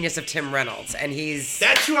the genius of Tim Reynolds, and he's.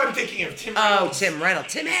 That's who I'm thinking of, Tim Reynolds. Oh, Tim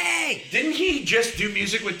Reynolds. Timmy! Didn't he just do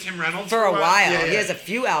music with Tim Reynolds For a while. Yeah, He yeah. has a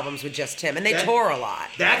few albums with just Tim, and they That- tour a lot.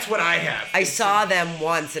 That's what I have. I saw them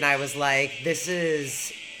once, and I was like, this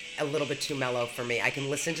is a little bit too mellow for me. I can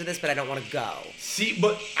listen to this, but I don't want to go. See,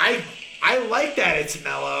 but I like that it's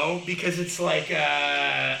mellow because it's like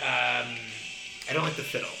I don't like the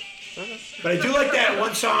fiddle. But I do like that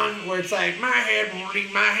one song where it's like, my head won't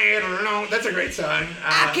leave my head alone. That's a great song.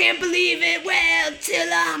 I can't believe it well till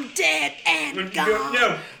I'm dead and gone.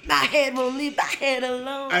 No. My head won't leave my head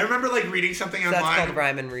alone. I remember like reading something So online. that's called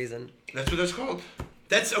Rhyme and Reason. That's what that's called?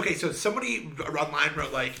 That's, okay, so somebody online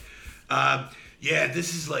wrote like, yeah,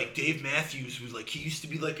 this is like Dave Matthews was like, he used to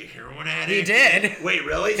be like a heroin addict. He did. Wait,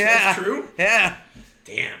 really? So Yeah. that's true? Yeah.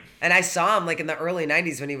 Damn. And I saw him like in the early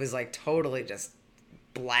 90s when he was like totally just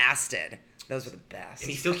blasted. Those were the best. And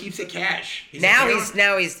he still keeps it cash. Now he's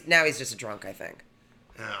just a drunk, I think.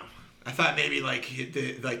 Oh. I thought maybe like in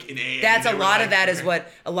AA. That's they a were lot like- of that is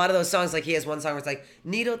what a lot of those songs, like he has one song where it's like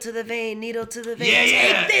needle to the vein, needle to the vein, Yeah,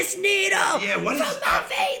 yeah. take this needle Yeah, what from is- my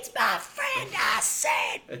veins, my friend, I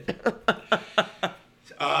said.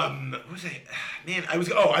 What was I? Man, I was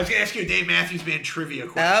gonna ask you a Dave Matthews Band trivia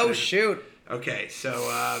question. Oh shoot. Okay, so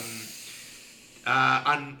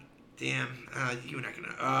you're not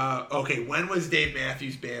gonna. Okay, when was Dave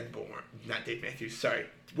Matthews Band born? Not Dave Matthews. Sorry.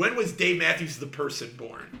 When was Dave Matthews the person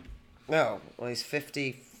born? No, well he's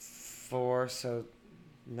 54, so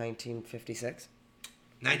 1956.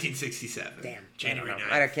 1967. Damn, January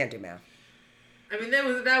 9th. I can't do math. I mean, that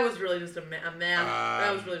was really just a math.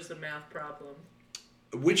 That was really just a math problem.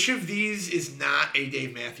 Which of these is not a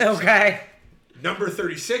Dave Matthews? Okay. Number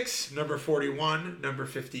 36, number 41, number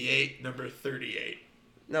 58, number 38.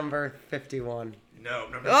 Number 51. No,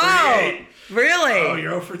 number 38. Oh, really? Oh,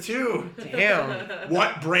 you're 0 for 2. Damn.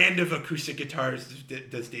 What brand of acoustic guitars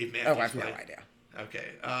does Dave Matthews Oh, I have no play? idea. Okay,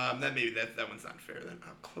 that one's not fair then.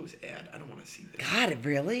 I'll close ad. I don't want to see this. God,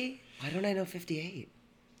 really? Why don't I know 58?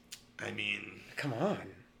 I mean, come on.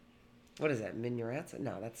 What is that? Minarets?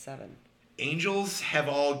 No, that's 7. Angels have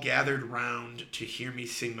all gathered round to hear me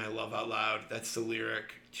sing my love out loud. That's the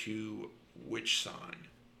lyric to which song?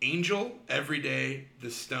 Angel, Every Day, The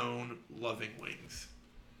Stone, Loving Wings.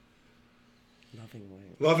 Loving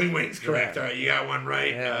Wings. Loving Wings, correct. Yeah. All right, you got one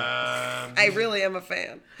right. Yeah. I really am a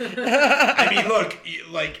fan. I mean, look,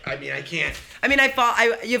 I can't. I mean,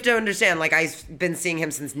 you have to understand, like, I've been seeing him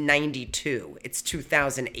since 92. It's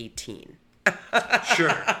 2018.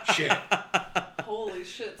 Sure, shit. Holy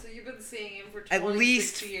shit! So you've been seeing him for 26 At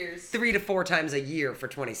least years. 3 to 4 times a year for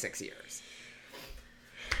 26 years.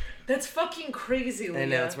 That's fucking crazy, Leah. I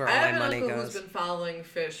know, it's where all I my have an money uncle goes. who's been following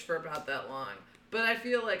Fish for about that long. But I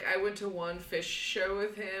feel like I went to one Fish show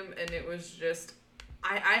with him, and it was just...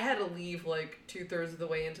 I had to leave, like, 2/3 of the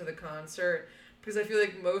way into the concert, because I feel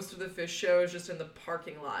like most of the Fish show is just in the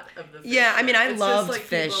parking lot of the Fish Yeah, I mean, I show. It's loved just, like,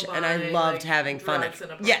 people Fish, and I buying, loved like, having fun. drugs in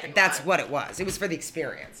a Yeah, parking that's lot. what it was. It was for the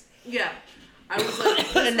experience. Yeah. I was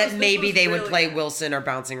like... And that maybe was they would really- play Wilson or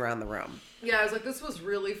Bouncing Around the Room. Yeah, I was like, this was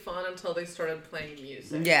really fun until they started playing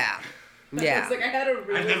music. Yeah. Yeah. It's like I had a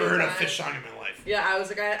really I've never good heard time. a Fish song in my life. Yeah, I was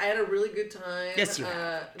like, I had a really good time. Yes, you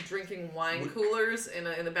drinking wine coolers in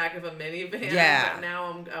the back of a minivan. Yeah. But now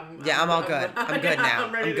I'm all good. I'm good now.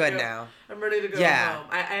 ready I'm to good go. now. I'm ready to go Yeah. home.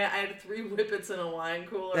 I had 3 whippets in a wine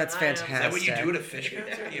cooler. That's and I am- fantastic. Is that what you do at a Fish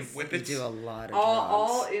concert? You whip You it? do a lot of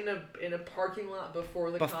all drugs. in a parking lot before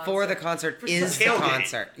the Before the concert For is some- the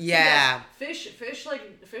concert. Yeah. Fish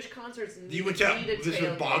concerts. You went need to a this with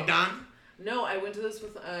tailgate. Bogdan? No, I went to this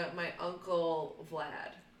with my uncle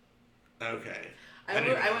Vlad. Okay. I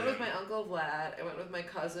went with my uncle Vlad. I went with my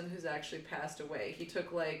cousin who's actually passed away. He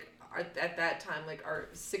took at that time our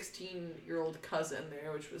 16-year-old cousin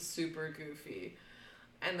there, which was super goofy,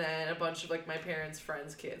 and then a bunch of my parents'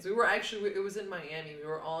 friends' kids. We were it was in Miami. We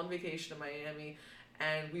were all on vacation in Miami,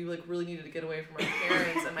 and we really needed to get away from our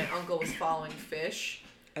parents. And my uncle was following Fish.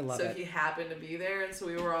 I love so it. he happened to be there, and so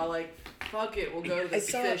we were all like, "Fuck it, we'll go to this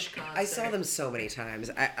Fish concert." I saw them so many times.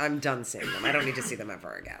 I'm done seeing them. I don't need to see them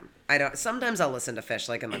ever again. I don't. Sometimes I'll listen to Fish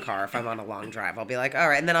in the car if I'm on a long drive. I'll be like, all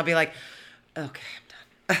right, and then I'll be like, okay,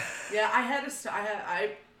 I'm done. Yeah,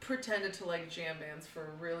 I pretended to like jam bands for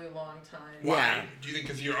a really long time. Why? Yeah. Do you think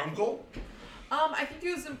because of your uncle? I think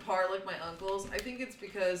it was in part my uncle's. I think it's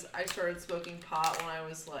because I started smoking pot when I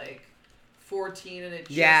was 14 and it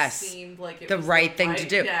just Yes. seemed like it The was right thing to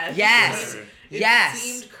do. Yes. Yes. It Yes.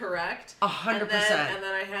 seemed correct. 100%. And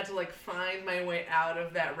then I had to like find my way out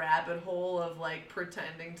of that rabbit hole of like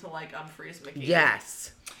pretending to like Umphreys McGee.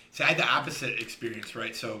 Yes. See, I had the opposite experience,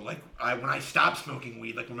 right? So, like, when I stopped smoking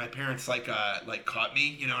weed, like when my parents like caught me,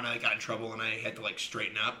 you know, and I got in trouble and I had to like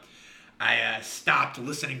straighten up, I stopped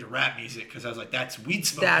listening to rap music because I was like, that's weed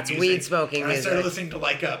smoking music. Weed smoking and music. I started listening to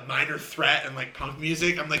like a Minor Threat and like punk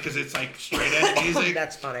music. I'm like, because it's like straight edge music.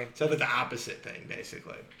 That's funny. So like the opposite thing,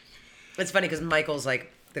 basically. It's funny because Michael's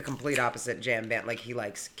like the complete opposite jam band. Like he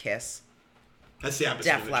likes Kiss. That's the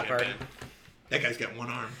opposite Def of a jam Leppard. band. That guy's got one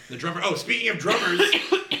arm. The drummer. Oh, speaking of drummers,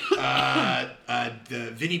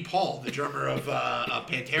 the Vinnie Paul, the drummer of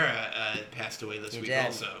Pantera, passed away this week did.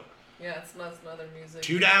 also. Yeah, it's not another music.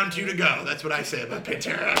 2 down, 2 to go. That's what I say about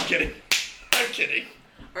Pantera. I'm kidding. I'm kidding.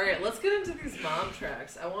 All right, let's get into these mom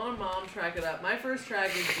tracks. I want to mom track it up. My first track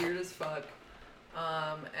is weird as fuck,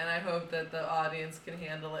 and I hope that the audience can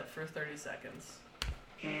handle it for 30 seconds.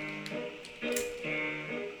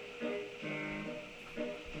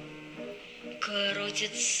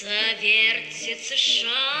 Крутится, вертится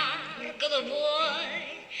шар голубой,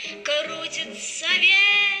 крутится,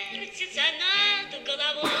 вертится над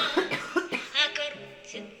головой, а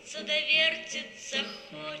крутится да вертится,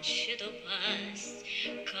 хочет упасть.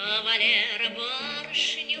 Кавалер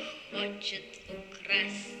барышню хочет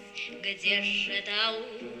украсть. Где же эта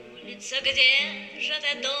улица, где же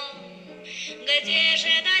этот дом, где же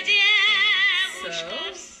эта девушка?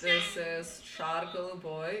 So, this is Shad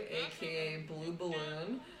Goluboy, aka Blue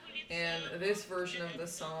Balloon, and this version of the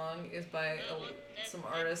song is by some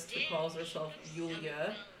artist who calls herself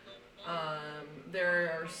Yulia.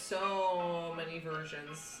 There are so many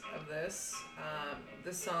versions of this.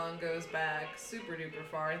 This song goes back super duper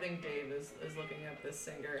far. I think Dave is looking up this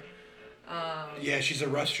singer. Yeah, she's a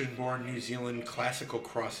Russian-born New Zealand classical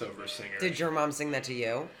crossover singer. Did your mom sing that to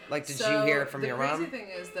you? Like, did you hear it from your mom? The crazy thing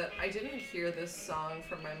is that I didn't hear this song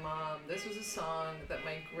from my mom. This was a song that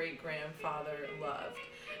my great-grandfather loved.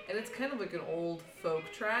 And it's kind of like an old folk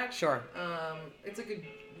track. Sure. It's like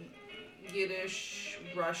a Yiddish,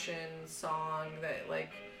 Russian song that,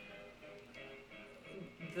 like,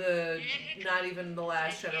 not even the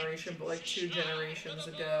last generation, but like 2 generations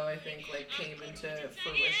ago, I think, like, came into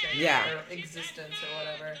fruition or existence or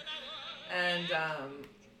whatever. And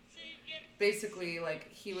basically, like,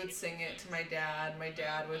 he would sing it to my dad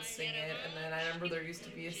would sing it, and then I remember there used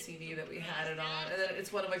to be a CD that we had it on, and then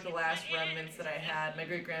it's one of like the last remnants that I had. My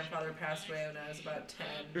great grandfather passed away when I was about 10.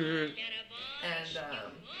 Mm-hmm. And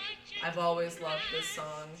I've always loved this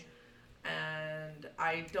song. And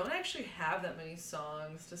I don't actually have that many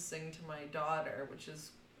songs to sing to my daughter, which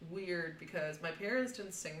is weird because my parents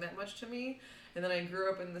didn't sing that much to me. And then I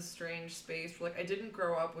grew up in this strange space where, like, I didn't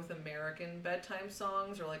grow up with American bedtime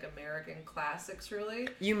songs or, like, American classics, really.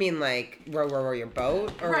 You mean, like, Row, Row, Row Your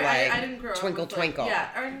Boat? Or, right, like, I didn't grow Twinkle, up with, Twinkle? Like,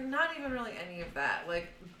 yeah, or not even really any of that. Like,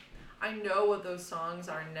 I know what those songs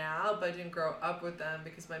are now, but I didn't grow up with them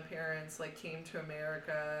because my parents, like, came to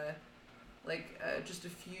America just a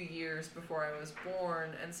few years before I was born,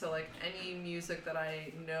 and so, like, any music that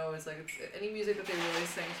I know is, like, any music that they really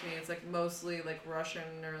sing to me, it's, like, mostly, like,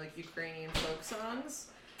 Russian or, like, Ukrainian folk songs,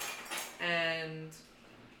 and,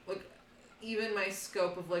 like, even my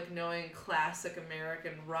scope of, like, knowing classic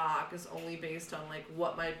American rock is only based on, like,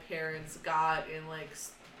 what my parents got in, like,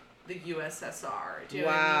 the USSR. Do you know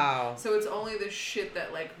what I mean? So it's only the shit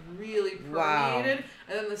that, like, really permeated,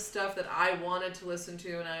 and then the stuff that I wanted to listen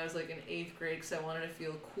to when I was, like, in 8th grade because I wanted to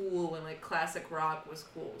feel cool when, like, classic rock was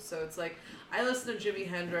cool. So it's like, I listened to Jimi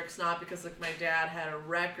Hendrix not because, like, my dad had a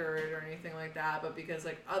record or anything like that, but because,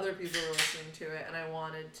 like, other people were listening to it and I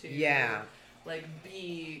wanted to, like,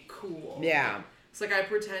 be cool. Yeah. It's like I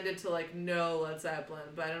pretended to, like, know Led Zeppelin,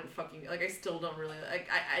 but I don't fucking, like, I still don't really, like,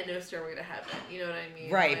 I know Stairway to Heaven, you know what I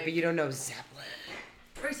mean? Right, like, but you don't know Zeppelin.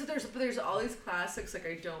 Right, so there's all these classics, like,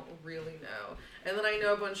 I don't really know. And then I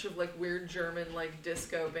know a bunch of, like, weird German, like,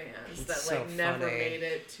 disco bands that, so like, never funny. made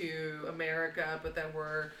it to America, but that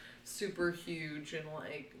were super huge in,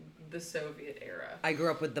 like, the Soviet era. I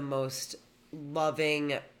grew up with the most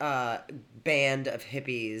loving band of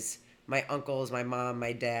hippies. My uncles, my mom,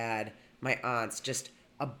 my dad, my aunts, just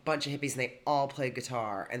a bunch of hippies, and they all played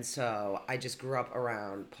guitar. And so I just grew up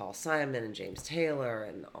around Paul Simon and James Taylor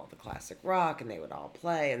and all the classic rock, and they would all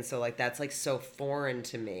play. And so, like, that's, like, so foreign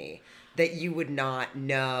to me that you would not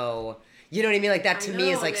know. You know what I mean? Like, that to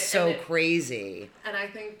me is, like, so crazy. And I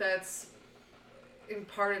think that's, in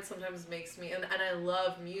part, it sometimes makes me, and I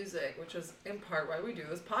love music, which is in part why we do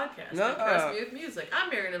this podcast. Impress me with music.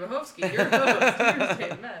 I'm Mary Nevahovsky, your host. Here's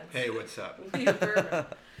Dave Metz. Hey, what's up? Leah Berman.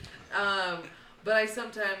 But I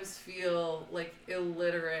sometimes feel like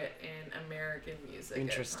illiterate in American music.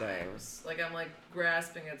 Interesting. At times. Like I'm like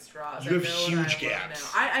grasping at straws. You have I know huge what I learned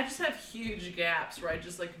gaps. now. I just have huge gaps where I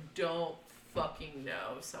just like don't fucking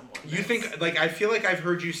know someone. You think, like, I feel like I've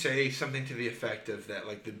heard you say something to the effect of that,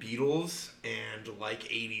 like, the Beatles and, like,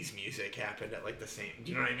 80s music happened at, like, the same...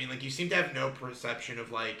 Do you know what I mean? Like, you seem to have no perception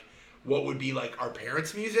of, like, what would be, like, our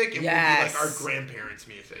parents' music and what would be, like, our grandparents'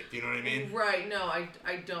 music. Do you know what I mean? Right. No, I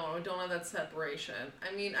don't. I don't have that separation.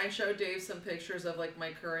 I mean, I showed Dave some pictures of, like,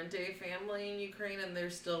 my current day family in Ukraine, and they're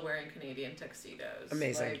still wearing Canadian tuxedos.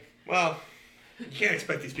 Amazing. Like, well... You can't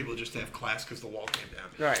expect these people just to have class because the wall came down.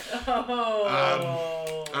 Right.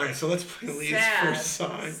 Oh. All right, so let's play Leah's first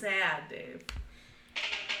song. Sad, Dave.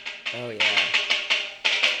 Oh, yeah.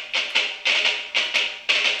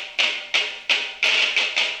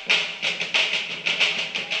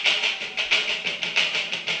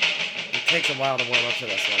 It takes a while to warm up to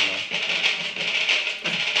this one, though.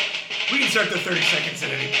 We can start the 30 seconds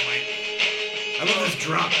at any point. I love this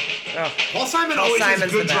drum. Oh. Paul Simon Paul always Simon's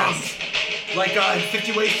has good the best. drums. Like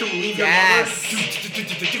 50 Ways to Leave Your Yes. Mother.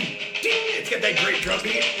 It's got that great drum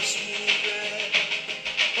beat.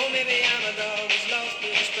 Oh, maybe I'm a dog who's lost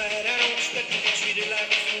in his pride. I don't expect to be treated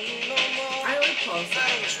like a fool no more. I like Paul Simon.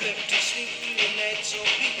 I don't expect to sleep through the night. So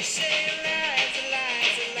people say lies, but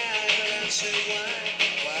I say why?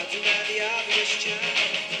 Why deny the obvious child?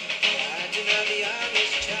 Why deny the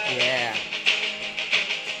obvious child? Yeah.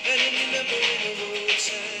 And then remember in the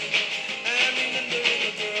roadside, I remember in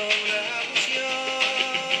the girl when I was young.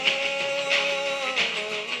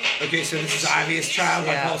 Okay, so this is Obvious Child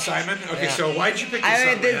by Yeah. Paul Simon. Okay, Yeah. so why'd you pick this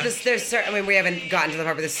I up, mean, man? there's certain. I mean, we haven't gotten to the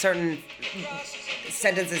part, but there's certain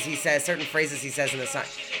sentences he says, certain phrases he says in the song,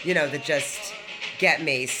 you know, that just get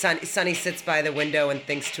me. Sonny sits by the window and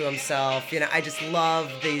thinks to himself. You know, I just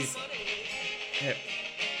love these. Here.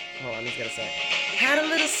 Hold on, he's gonna say. Had a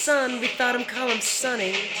little son, we thought him call him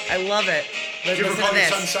Sonny. I love it. Did you ever Listen call to your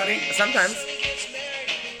this. son Sonny? Sometimes.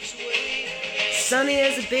 Sonny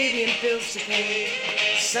has a baby and bills to pay.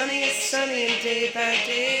 Sonny is sunny and day by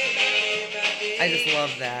day. I just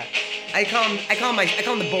love that. I call him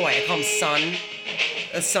the boy. I call him son.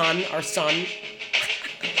 A son, our son.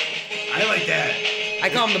 I like that. I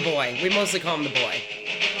call him the boy. We mostly call him the boy.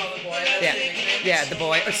 Call the boy. That's Yeah. your nickname? Yeah, the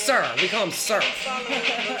boy. Or sir. We call him sir.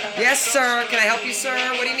 Yes, sir. Can I help you, sir?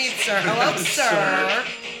 What do you need, sir? Hello, sir.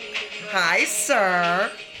 Hi,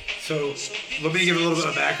 sir. So, let me give a little bit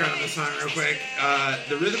of background on this song real quick.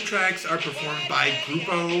 The rhythm tracks are performed by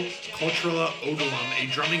Grupo Cultura Odolum, a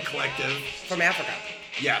drumming collective. From Africa.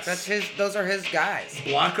 Yes. Those are his guys.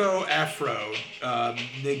 Blanco Afro,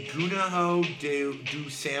 Negunaho do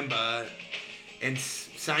Samba, and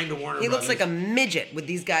signed to Warner He looks Brothers. like a midget with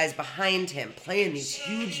these guys behind him playing these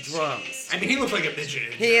huge drums. I mean, he looks like a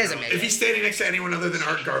midget. He is a midget. If he's standing next to anyone other than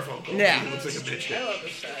Art Garfunkel, Yeah. he looks like a midget. I love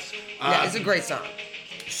this track. Yeah, it's a great song.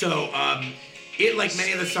 So, it, like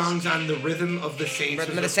many of the songs on the Rhythm of the Saints,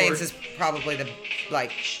 Rhythm of was the Saints recorded- is probably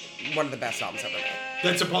one of the best albums ever made.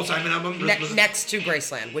 That's a Paul Simon album? Rhythm of- Next to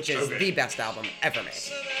Graceland, which is Okay. the best album ever made.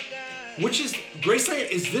 Which is Graceland?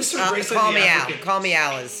 Is this or Graceland? Call the Me Al. African? Call Me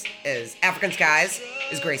Al is African Skies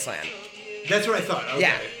is Graceland. That's what I thought. Okay.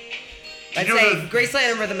 Yeah. I'd You know say the-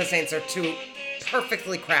 Graceland and Rhythm of the Saints are two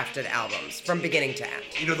perfectly crafted albums from beginning to end.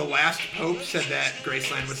 You know, the last Pope said that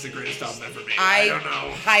Graceland was the greatest album ever made. I don't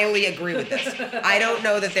know. highly agree with this. I don't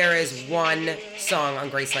know that there is one song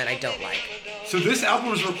on Graceland I don't like. So this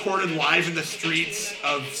album was recorded live in the streets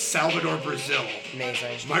of Salvador, Brazil.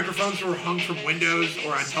 Amazing. Microphones were hung from windows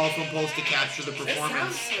or on telephone poles to capture the It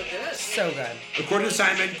performance. sounds so good. So good. According to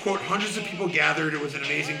Simon, quote, hundreds of people gathered. It was an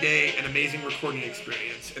amazing day, an amazing recording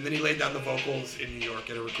experience. And then he laid down the vocals in New York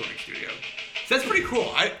at a recording studio. So that's pretty cool.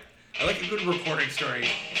 I like a good recording story.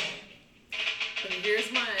 But here's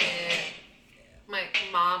my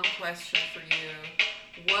mom question for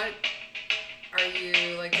you. What are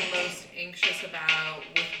you like the most anxious about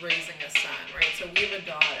with raising a son, right? So we have a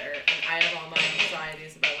daughter, and I have all my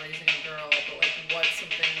anxieties about raising a girl, but like what's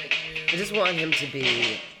something that you... I just want him to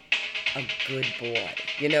be a good boy.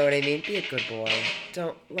 You know what I mean? Be a good boy.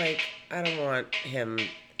 I don't want him...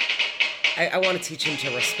 I want to teach him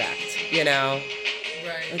to respect, you know?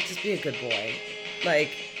 Right. Like, just be a good boy. Like...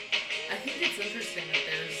 I think it's interesting that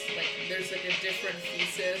there's like a different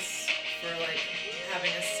thesis for like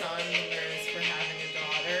having a son than there is for having a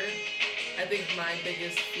daughter. I think my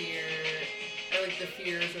biggest fear, or like the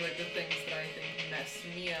fears, or like the things that I think messed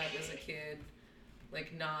me up as a kid,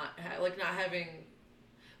 like not having,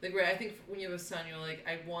 like right. I think when you have a son, you're like,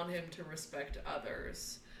 I want him to respect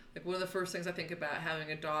others. Like, one of the first things I think about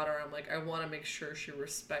having a daughter, I'm like, I want to make sure she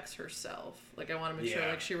respects herself. Like, I want to make sure,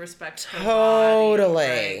 like, she respects her Totally.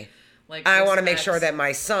 body, right? Like, I want to make sure respects- that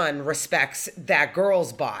my son respects that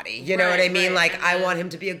girl's body. You know what I mean? Like, I want him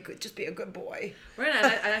to be just be a good boy. Right,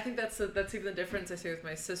 and I think that's even the difference I see with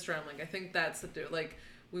my sister. I'm like, I think that's like,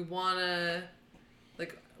 we want to,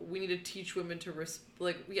 like, we need to teach women to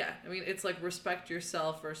it's like respect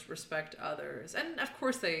yourself versus respect others. And of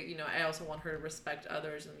course I also want her to respect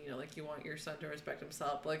others, and like you want your son to respect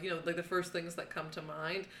himself. But, like, like the first things that come to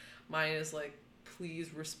mind, mine is like,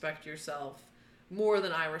 please respect yourself more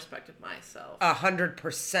than I respected myself.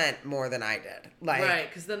 100% more than I did. Like, right,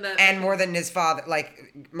 because then that... And more than his father.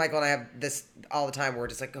 Like, Michael and I have this all the time where we're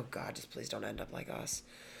just like, oh God, just please don't end up like us.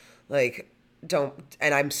 Like, don't.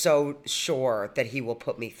 And I'm so sure that he will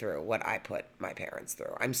put me through what I put my parents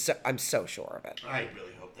through. I'm so sure of it. I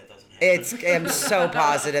really hope that doesn't happen. I'm so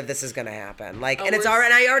positive this is gonna happen. Like, Oh, and it's we're-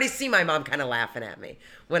 already. I already see my mom kind of laughing at me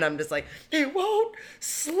when I'm just like, he won't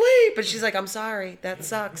sleep, and she's like, I'm sorry, that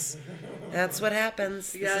sucks. That's what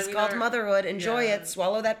happens. Yeah, This is called motherhood. Enjoy it.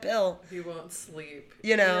 Swallow that pill. He won't sleep.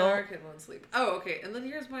 You know? Our kid won't sleep. Oh, okay. And then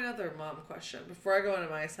here's my other mom question. Before I go into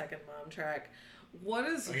my second mom track, what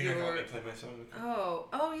is You're your... not gonna let me play my song?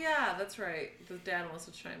 Oh yeah, that's right. The dad wants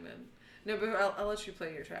to chime in. No, but I'll let you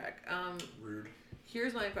play your track. Rude.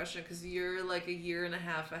 Here's my question, because you're like a year and a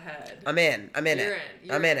half ahead. I'm in it. I'm in it.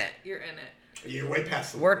 You're in it. You're way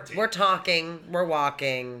past the We're talking. We're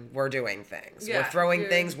walking. We're doing things. Yeah, we're throwing you're-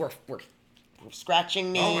 things. We're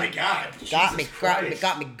scratching me. Oh my God. Got Jesus me Christ.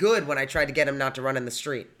 got me good when I tried to get him not to run in the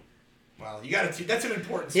street. Well, you gotta. That's an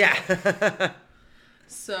important. Yeah.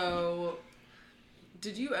 So,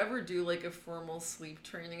 did you ever do like a formal sleep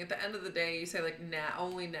training? At the end of the day, you say like,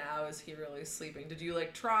 only now is he really sleeping. Did you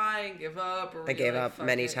like try and give up? Or were I you gave like, up "Fuck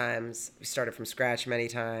many it"? times. We started from scratch many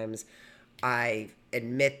times. I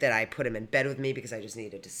admit that I put him in bed with me because I just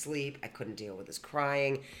needed to sleep. I couldn't deal with his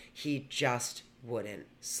crying. He just wouldn't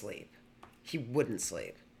sleep. He wouldn't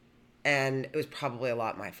sleep. And it was probably a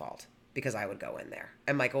lot my fault because I would go in there.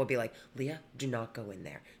 And Michael would be like, Leah, do not go in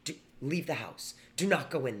there. Leave the house. Do not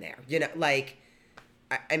go in there. You know, like,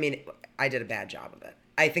 I mean, I did a bad job of it.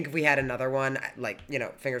 I think if we had another one, like, you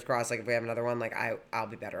know, fingers crossed, like if we have another one, like I'll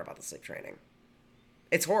be better about the sleep training.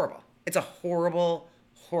 It's horrible. It's a horrible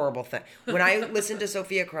thing. When I listened to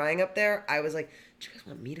Sophia crying up there, I was like, do you guys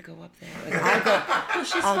want me to go up there? Like, I'll go. Well,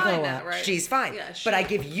 she's I'll fine go now, up. right? She's fine. Yeah, but I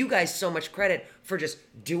give you guys so much credit for just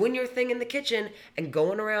doing your thing in the kitchen and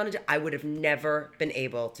going around. I would have never been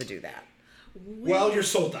able to do that. Well, your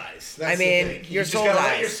soul dies. That's I mean, the thing. You your just soul gotta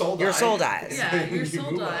let dies. Your soul die. Your soul dies. Yeah, your You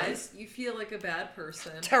soul move on. dies. You feel like a bad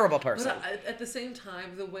person. Terrible person. But at the same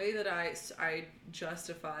time, the way that I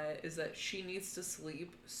justify it is that she needs to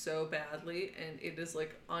sleep so badly, and it is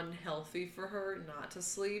like unhealthy for her not to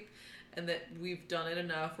sleep, and that we've done it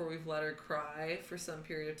enough where we've let her cry for some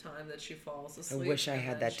period of time that she falls I asleep. wish I and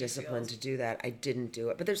had then that she discipline feels- to do that. I didn't do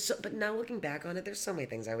it. But now looking back on it, there's so many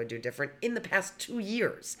things I would do different. In the past 2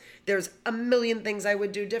 years, there's a million things I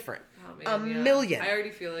would do different. Oh, man, a yeah. million. I already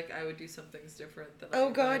feel like I would do some things different than Oh,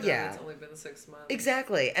 I God, know yeah. It's only been 6 months.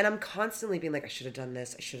 Exactly. And I'm constantly being like, I should have done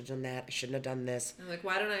this. I should have done that. I shouldn't have done this. I'm like,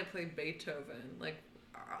 why didn't I play Beethoven? Like,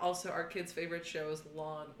 also, our kids' favorite show is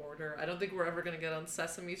Law and Order. I don't think we're ever going to get on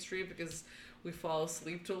Sesame Street because we fall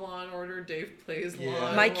asleep to Law and Order. Dave plays Law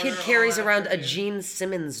and My Order kid all carries around a afternoon. Gene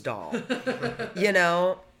Simmons doll. You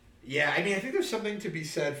know? Yeah, I mean, I think there's something to be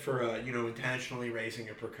said for intentionally raising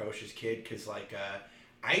a precocious kid, because like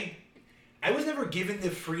I was never given the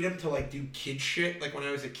freedom to like do kid shit. Like when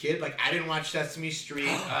I was a kid, like I didn't watch Sesame Street.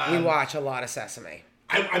 We watch a lot of Sesame.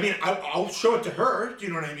 I mean, I'll show it to her. Do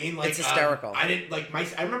you know what I mean? Like It's hysterical. I didn't like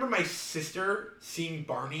I remember my sister seeing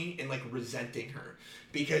Barney and like resenting her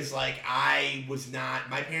because like I was not.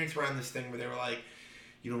 My parents were on this thing where they were like,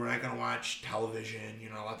 we're not gonna watch television.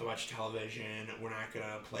 You're not allowed to watch television. We're not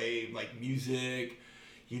gonna play like music.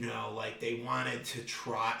 Like they wanted to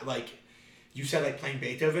try like. You said like playing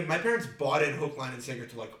Beethoven. My parents bought in hook, line, and sinker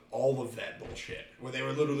to like all of that bullshit. Where they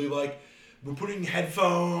were literally like, we're putting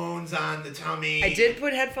headphones on the tummy. I did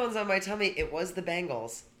put headphones on my tummy. It was the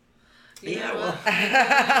Bangles. Yeah, well,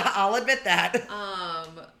 I'll admit that.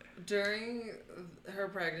 during her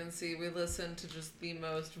pregnancy, we listened to just the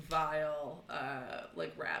most vile,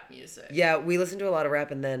 like rap music. Yeah, we listened to a lot of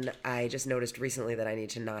rap, and then I just noticed recently that I need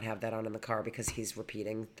to not have that on in the car because he's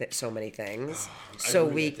repeating so many things. So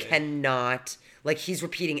we ruined it. cannot, like, he's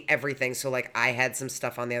repeating everything. So, like, I had some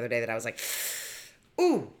stuff on the other day that I was like,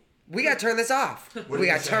 ooh, we gotta turn this off. What We did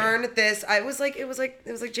gotta he say? turn this. It was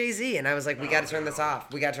like Jay-Z, and I was like, we gotta turn this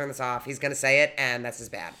off. We gotta turn this off. He's gonna say it, and that's as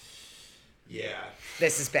bad. Yeah.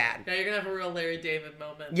 This is bad. Yeah, you're gonna have a real Larry David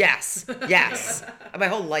moment. Yes. Yes. My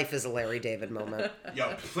whole life is a Larry David moment.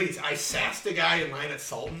 Yo, please. I sassed a guy in line at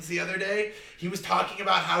Sultan's the other day. He was talking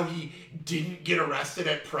about how he didn't get arrested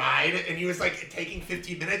at Pride, and he was like taking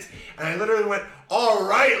 15 minutes, and I literally went, all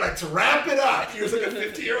right, let's wrap it up. He was like a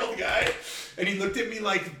 50-year-old guy, and he looked at me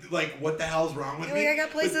like what the hell's wrong with me? I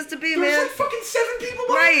got places to be, There's man. like fucking 7 people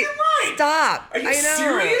behind you in line. Stop. Are you I know.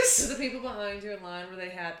 serious? So the people behind you in line, were they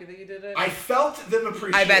happy that you did it? I felt them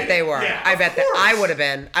appreciate I bet they were. Yeah, I bet that I course. would have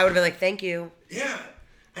been. I would have been like, thank you. Yeah.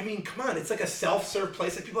 I mean, come on. It's like a self-serve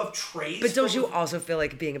place. Like, people have trays. But don't filled you with- also feel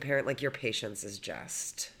like being a parent, like your patience is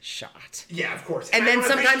just shot? Yeah, of course. And I then don't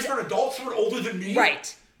have sometimes patience for adults who are older than me.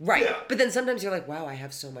 Right. Right. Yeah. But then sometimes you're like, wow, I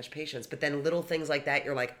have so much patience. But then little things like that,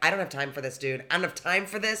 you're like, I don't have time for this, dude. I don't have time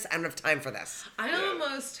for this. I don't have time for this. I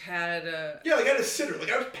almost had a... Yeah, like I had a sitter.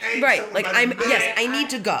 Like I was paying Right. someone Like by the minute. yes, I need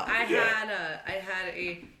to go. I had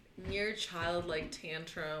a near childlike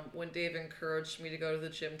tantrum when Dave encouraged me to go to the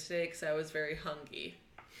gym today because I was very hungry.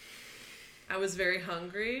 I was very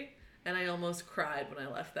hungry, and I almost cried when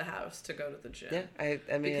I left the house to go to the gym. Yeah,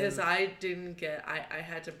 I mean... Because I didn't get... I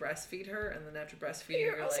had to breastfeed her, and then after breastfeeding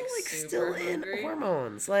You're her, also, like, like, super still hungry. in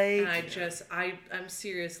hormones. Like... And I'm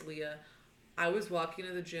serious, Leah. I was walking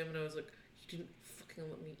to the gym, and I was like, you didn't fucking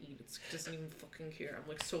let me eat. It doesn't even fucking care. I'm,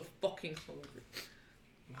 like, so fucking hungry.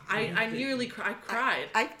 I nearly cried. I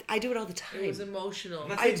cried. I do it all the time. It was emotional. I'm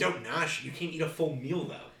not saying don't nosh. You can't eat a full meal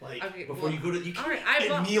though. Like Okay, before well, you go to you can't all right, eat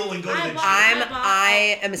a meal and go to the gym.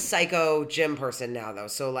 I am a psycho gym person now though.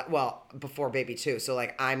 So like, well, before baby too. So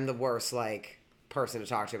like, I'm the worst like person to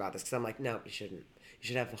talk to about this because I'm like, no, you shouldn't. You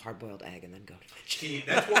should have a hard-boiled egg and then go to the gym. See,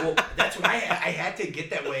 that's what I had to get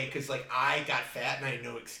that way because like I got fat and I had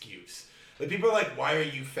no excuse. Like people are like, why are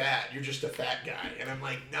you fat? You're just a fat guy. And I'm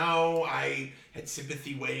like, no, I had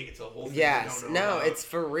sympathy weight. It's a whole thing. Yes, I don't know no, about. it's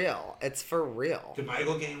for real. It's for real. Did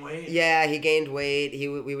Michael gain weight? Yeah, he gained weight.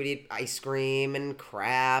 We would eat ice cream and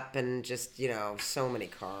crap and just, you know, so many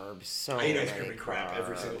carbs. So I eat many ice cream and crap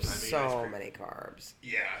every single time I eat ice So cream. many carbs.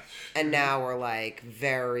 Yeah. And now we're like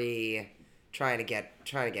very trying to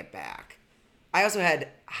get back. I also had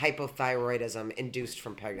hypothyroidism induced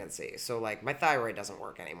from pregnancy. So like my thyroid doesn't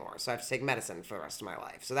work anymore. So I have to take medicine for the rest of my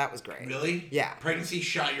life. So that was great. Really? Yeah. Pregnancy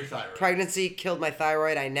shot your thyroid. Pregnancy killed my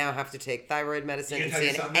thyroid. I now have to take thyroid medicine You and gonna see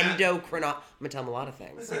an tell your son that? endocrinologist. I'm gonna tell him a lot of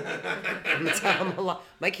things. I'm gonna tell him a lot.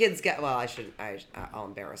 My kids get. Well, I'll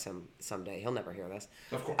embarrass him someday. He'll never hear this.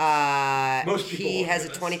 Of course. Most people he won't has a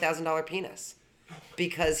hear this. $20,000 penis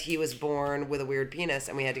because he was born with a weird penis,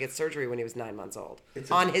 and we had to get surgery when he was 9 months old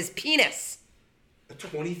on his penis. A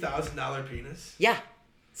 $20,000 penis? Yeah,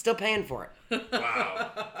 still paying for it.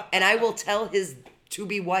 Wow. And I will tell his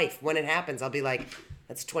to-be wife when it happens. I'll be like,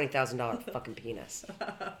 "That's a $20,000 fucking penis."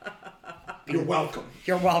 You're welcome.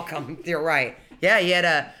 You're welcome. You're right. Yeah, he had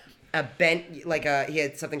a bent, like he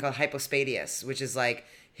had something called hypospadias, which is like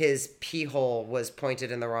his pee hole was pointed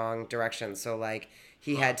in the wrong direction. So like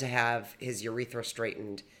he had to have his urethra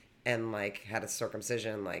straightened and like had a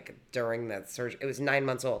circumcision like during that surgery. It was 9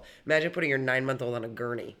 months old. Imagine putting your 9-month-old on a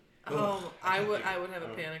gurney. Oh, I would have a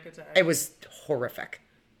panic attack. It was horrific.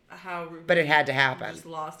 How? But it had to You happen. just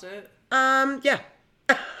lost it. Yeah.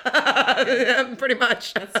 Pretty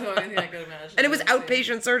much. That's the only thing I could imagine. And it was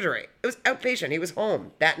outpatient surgery. It was outpatient. He was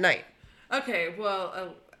home that night. Okay,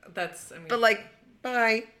 well, that's. I mean, But like,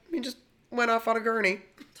 bye. He just went off on a gurney.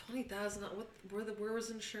 20,000. Where was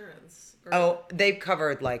insurance? Oh, they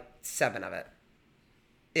covered like 7 of it.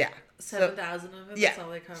 Yeah. 7,000 of it. Yeah. That's all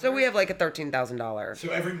they covered. So we have like a $13,000. So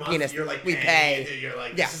every month penis you're like we paying, pay. You're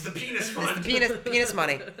like, Yeah. this is the penis fund. It's the penis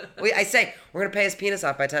money. I say we're gonna pay his penis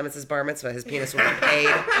off by the time it's his bar mitzvah. His penis will be paid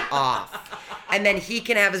off, and then he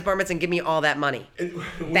can have his bar mitzvah and give me all that money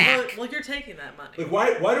back. Well, you're taking that money. Like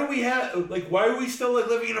why do we have like why are we still like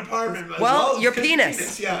living in an apartment? Well, your 'Cause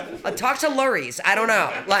penis. Yeah. Talk to Lurie's. I don't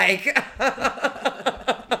know. Like.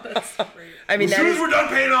 I mean, As soon that as we're done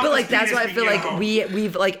paying off but this like that's penis, why I feel we like get home.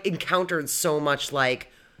 we've like encountered so much like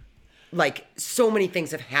so many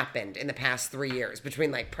things have happened in the past 3 years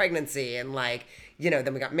between like pregnancy and like, you know,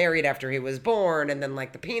 then we got married after he was born and then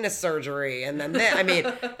like the penis surgery and then I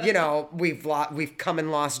mean, you know, we've come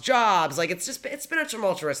and lost jobs. Like it's been a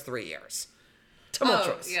tumultuous 3 years.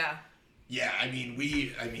 Tumultuous. Oh, yeah. Yeah, I mean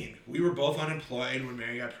we were both unemployed when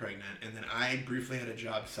Mary got pregnant, and then I briefly had a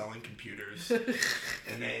job selling computers,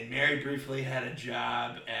 and then Mary briefly had a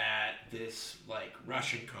job at this like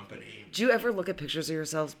Russian company. Do you ever look at pictures of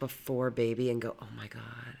yourselves before baby and go, "Oh my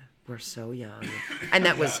God, we're so young," and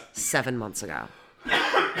that was 7 months ago?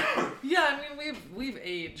 Yeah, I mean we've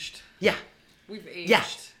aged. Yeah. We've aged. Yeah.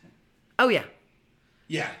 Oh yeah.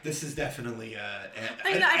 Yeah, this is definitely. I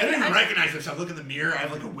mean, I don't even I- recognize myself. Look in the mirror. I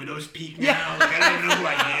have like a widow's peak now. Like I don't even know who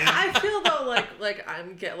I am. I feel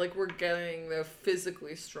though like we're getting though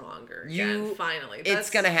physically stronger. Again, finally, it's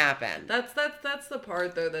gonna happen. That's the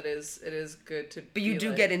part though that it is good to. But you be do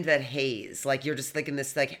like, get into that haze. Like you're just thinking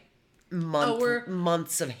this like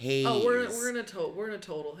months of haze. Oh, we're in a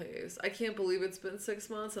total haze. I can't believe it's been 6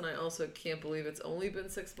 months, and I also can't believe it's only been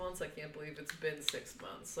 6 months. I can't believe it's been 6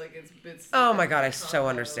 months. Like it's. Oh my god, I so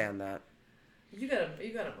understand that. You got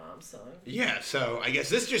a mom song. Yeah, so I guess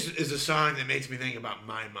this just is a song that makes me think about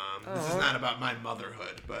my mom. This is not about my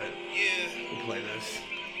motherhood, but we'll play this.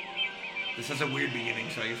 This has a weird beginning,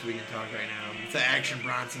 so I guess we can talk right now. It's an Action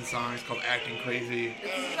Bronson song. It's called Acting Crazy.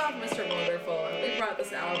 This is off Mr. Wonderful, and we brought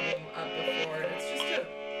this album up before, and it's just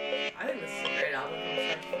I think this is a great album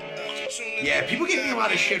from start to finish. Yeah, people gave me a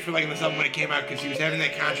lot of shit for liking this album when it came out because he was having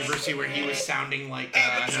that controversy where he was sounding like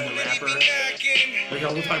another rapper. Like,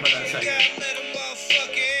 we'll talk about that in a second.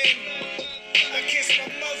 I kiss my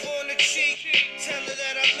mother on the cheek, tell her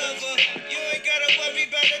that I love her. You ain't gotta worry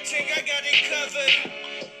about a thing, I got it covered.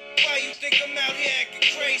 Why you think I'm out here acting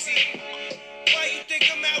crazy? Why you think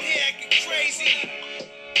I'm out here acting crazy?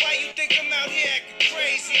 Why you think I'm out here acting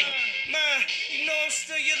crazy? Ma, you know I'm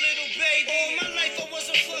still your little baby. All my life I was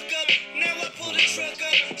a fuck up, now I pull the truck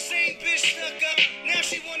up. Same bitch stuck up, now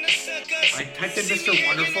she wanna suck us. I typed in Mr.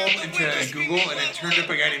 Wonderful into Google and it turned up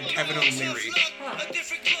a guy named Kevin O'Leary.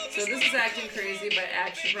 So this is Acting Crazy by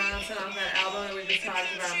Action Bronson off that album that we just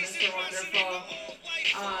talked about, Mr. Wonderful.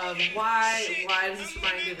 Why does this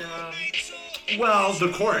remind you of him? Well, the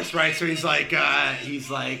chorus, right? So he's like,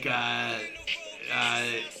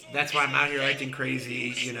 that's why I'm out here acting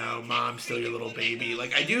crazy, you know, mom, still your little baby.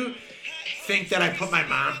 Like, I do think that I put my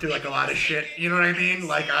mom through, like, a lot of shit, you know what I mean?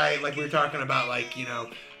 Like we were talking about, like, you know,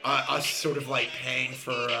 us sort of, like, paying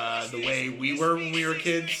for the way we were when we were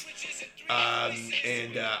kids. I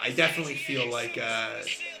definitely feel like,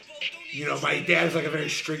 you know, my dad's, like, a very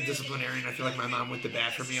strict disciplinarian. I feel like my mom went to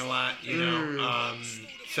bat for me a lot, you know?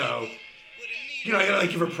 So... You know, I gotta like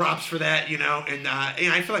give her props for that, you know, and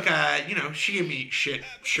I feel like, you know, she gave me shit,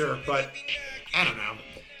 sure, but I don't know.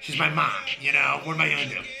 She's my mom, you know. What am I gonna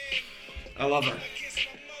do? I love her.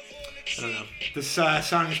 I don't know. This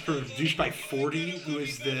song is produced by 40, who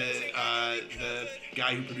is the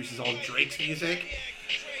guy who produces all of Drake's music,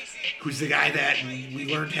 who's the guy that we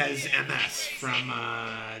learned has MS from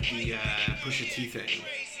the Pusha T thing.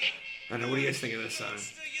 I don't know. What do you guys think of this song?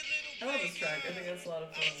 I love this track. I think it's a lot of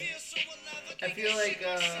fun. I feel like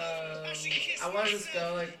I want to just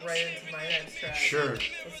go like right into my next track. Sure.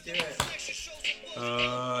 Let's do it.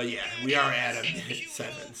 Yeah, we are at a minute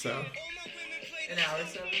 7, so. An hour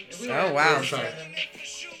 7. If we were Oh at wow! minute 7.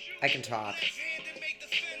 I can talk.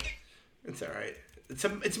 It's all right.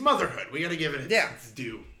 It's motherhood. We gotta give it its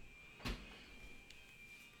due.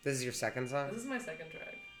 This is your second song? This is my second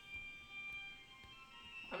track.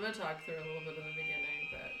 I'm gonna talk through a little bit in the beginning,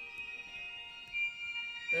 but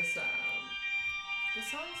this song's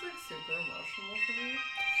like super emotional for me.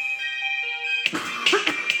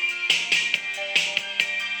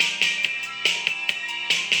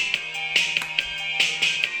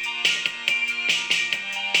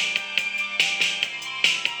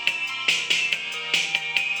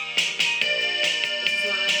 This is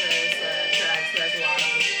one of those tracks that has a lot of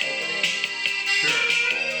this opening. Sure.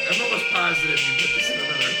 I'm almost positive you put this in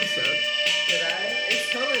another episode. Did I? It's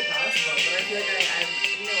totally possible, but I feel like I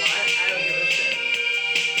you know what? I don't give a shit.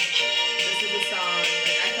 This is a song,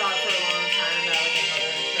 like, I thought for a long time about like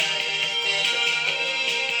another track and this one.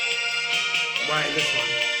 Why this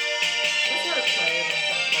one? Let's not play it or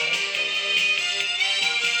something.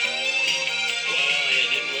 Well, you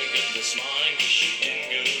didn't wake up this morning 'cause you didn't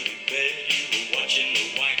go to bed. You were watching the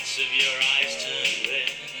whites of your eyes turn red.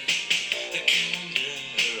 The calendar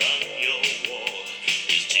on your wall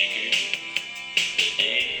is ticking. The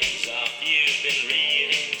days off you've been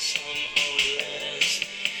reading some old letters.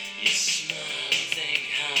 You smile and think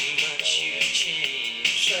how much you've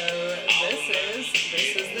changed. So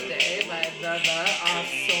this is the day by the off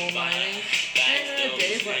Soul Mining, and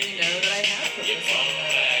Dave let me know that I have put this on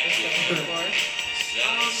the episode before.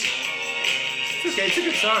 It's okay. It's a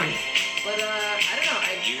good song. But I don't know.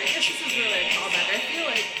 I guess this is really a callback. I feel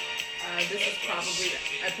like this is probably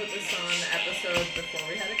I put this on the episode before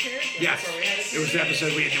we had a kid. Yes. Before we had a kid. It was the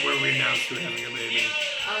episode where we announced we were having a baby.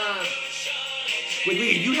 Wait,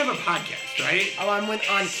 Leah, you have a podcast, right? Oh, I'm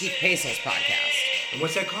on Keith Pacel's podcast. And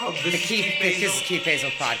what's that called? This is Keith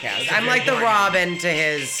Pacel's podcast. That's a I'm good like the morning. Robin to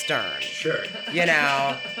his Stern. Sure. You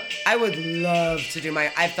know, I would love to do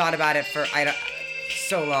I've thought about it for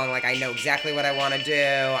so long. Like I know exactly what I want to do.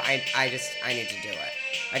 I need to do it.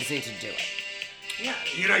 I just need to do it. Yeah.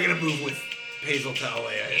 You're not gonna move with Hazel to LA,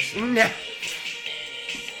 I assume. No.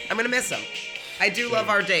 I'm gonna miss him. I do love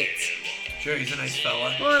our dates. Sure, he's a nice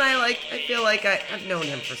fella. Well, and I feel like I've known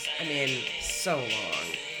him for, so long.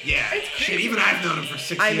 Yeah. Shit, even I've known him for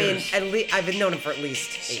 6 I years. mean, I've known him for at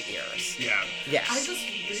least 8 years. Yeah. Yes. I just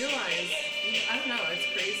realized, I don't know, it's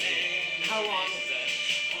crazy how long.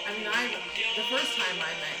 I mean, the first time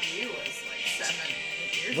I met you was like 7,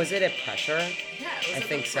 8 years. Was it at Pressure? Yeah, it was I at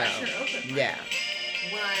think the so. Pressure Open mic. Yeah.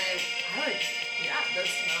 When I like, yeah,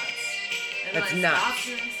 that's nuts. And That's then I nuts. stopped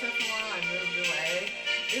doing stuff for a while. I moved away.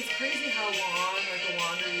 It's crazy how long, like the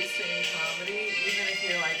longer you stay in comedy, even if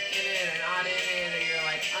you're like in it or not in it, or you're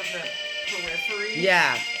like on the periphery.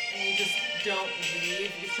 Yeah. And you just don't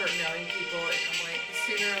leave. You start knowing people. And I'm like,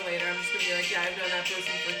 sooner or later, I'm just gonna be like, yeah, I've known that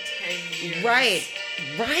person for 10 years. Right.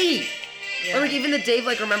 Yeah. Or like even the Dave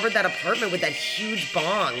remembered that apartment with that huge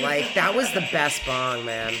bong. Like that was the best bong,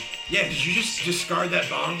 man. Yeah, did you just discard that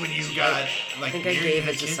bong when you got like? I think I married gave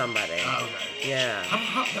and it to kid? somebody. Oh, okay. Yeah.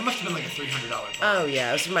 That must have been like a $300 bong. Oh yeah,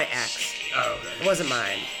 it was from my ex. Oh, okay. It wasn't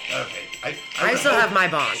mine. Okay. I still have my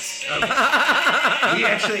bongs. Okay. We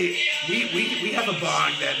actually we have a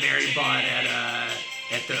bong that Mary bought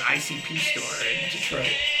at the ICP store in Detroit.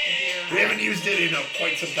 We haven't used it in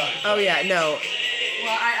quite some time. Oh yeah, no.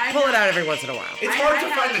 Well, I Pull it out every once in a while. It's hard to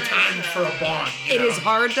find the time for a bong. It is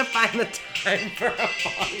hard to find the time for a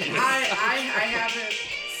bong. I haven't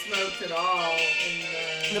smoked at all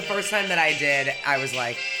in The first time that I did, I was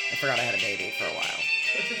like, I forgot I had a baby for a while.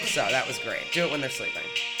 So that was great. Do it when they're sleeping.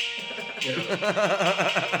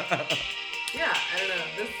 Yeah, I don't know.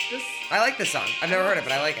 This I like this song. I've never heard it,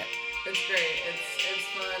 but I like it. It's great. It's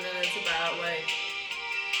fun, and it's about like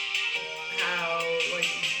how like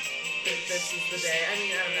this is the day. I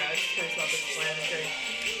mean, I don't know. It's pretty self-explanatory.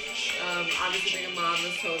 Obviously, being a mom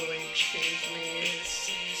has totally changed me.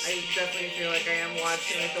 I definitely feel like I am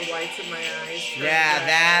watching like the whites of my eyes. Yeah,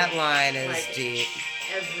 that line is like, deep.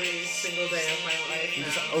 Every single day of my life. You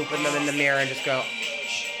just now. open them in the mirror and just go,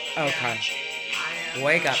 okay.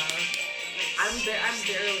 Wake up. I'm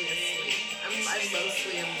barely asleep. I'm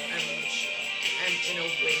mostly I'm in a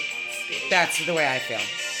wake state. That's the way I feel.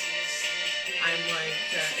 I'm like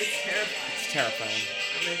it's terrifying. It's terrifying.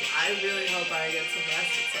 I'm like, I really hope I get some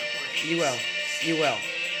rest at some point. You will. You will.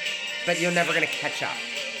 But you're never going to catch up.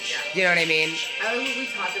 Yeah. You know what I mean? We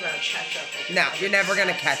talked about catch up. No, you're never going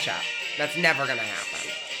to catch up. That's never going to happen.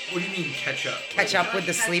 What do you mean catch up? Catch up with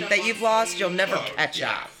the sleep that you've lost, you'll never catch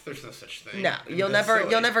up. There's no such thing. No, you'll That's never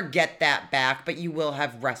silly. you'll never get that back, but you will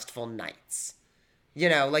have restful nights. You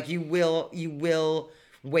know, like you will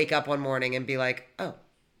wake up one morning and be like, "Oh,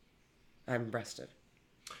 I'm rested."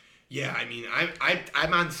 Yeah, I mean,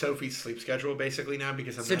 I'm on Sophie's sleep schedule basically now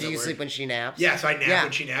because I'm. So not do at you work. sleep when she naps? Yeah, so I nap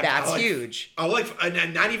when she naps. That's huge. I'll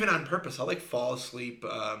not even on purpose. I'll fall asleep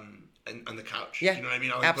on the couch. Yeah, you know what I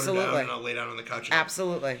mean. I'll absolutely. put her down and I'll lay down on the couch.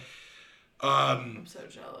 Absolutely. I'm so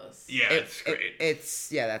jealous. Yeah, it's great.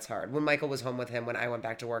 That's hard. When Michael was home with him, when I went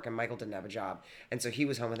back to work, and Michael didn't have a job, and so he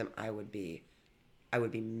was home with him, I would be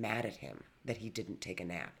mad at him that he didn't take a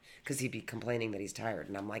nap because he'd be complaining that he's tired,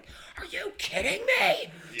 and I'm like, "Are you kidding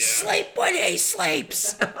me? Yeah. Sleep when he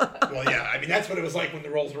sleeps." Well, yeah, I mean that's what it was like when the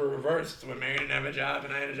roles were reversed. When Mary didn't have a job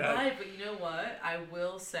and I had a job. Right, but you know what? I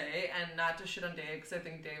will say, and not to shit on Dave, because I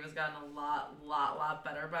think Dave has gotten a lot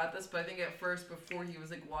better about this. But I think at first, before he was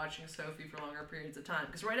like watching Sophie for longer periods of time,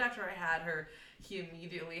 because right after I had her, he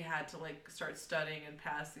immediately had to like start studying and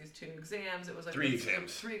pass these 2 exams. It was like 3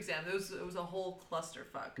 exams. 3 exams. It was a whole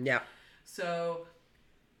clusterfuck. Yeah. So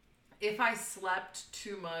if I slept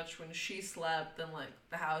too much when she slept, then like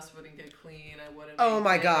the house wouldn't get clean. I wouldn't. Oh make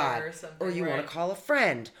my dinner God. Or something. Or you want right? to call a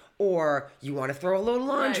friend, or you want to throw a load of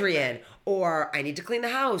laundry Right, in, or I need to clean the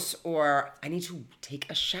house, or I need to take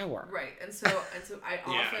a shower. Right, and so I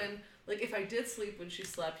often like if I did sleep when she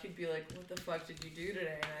slept, he'd be like, "What the fuck did you do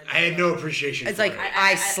today?" And I had no appreciation. It's for like, it.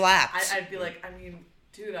 I slept. I'd be like, I mean,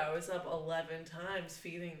 dude, I was up 11 times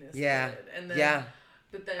feeding this Yeah. kid, and then Yeah.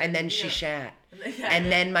 but then And then you she know, shat. and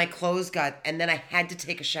And then my clothes got, and then I had to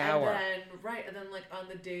take a shower. And then like on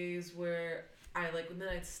the days where then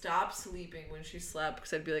I'd stop sleeping when she slept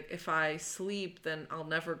because I'd be like, if I sleep, then I'll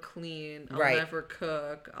never clean, I'll Right. never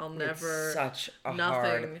cook, I'll never It's such a nothing.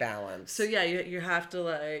 hard balance. So yeah, you have to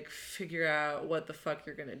like figure out what the fuck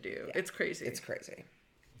you're gonna do. Yeah. It's crazy. It's crazy.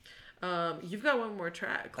 You've got one more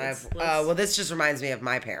track. Let's well, this just reminds me of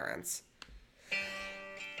my parents.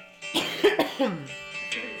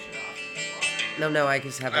 No, I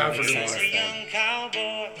just have a He's a young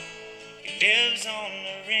cowboy. He lives on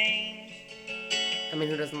the range. I mean,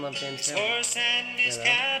 who doesn't love James Taylor? See,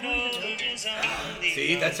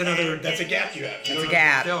 that's a gap you have. That's a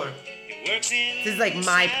gap. This is like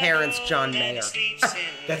my parents' John Mayer.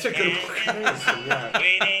 That's a good one.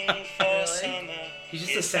 He's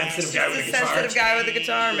just a sensitive guy with a guitar. Sensitive guy with a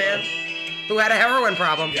guitar, man. Who had a heroin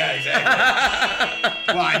problem. Yeah,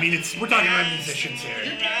 exactly. Well, I mean, we're talking about musicians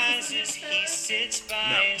here.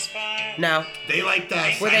 No. They like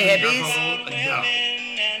that. Were they hippies? No.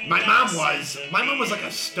 My mom was like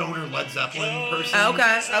a stoner Led Zeppelin person.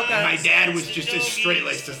 Okay. And my dad was just as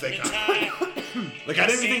straight-laced as they come. Like, I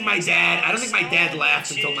don't think my dad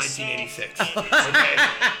laughed until 1986. Okay?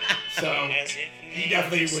 So, he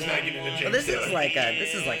definitely was not getting into James Well, this Taylor. is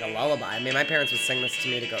like a lullaby. I mean, my parents would sing this to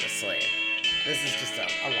me to go to sleep. This is just a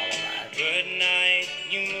lullaby. Good night,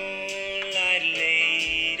 you moonlight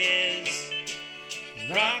ladies.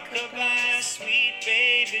 Rock-a-bye, sweet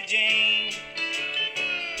baby Jane.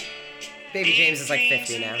 Baby James is like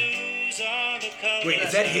 50 now. Wait,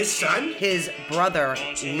 is that his son? His brother,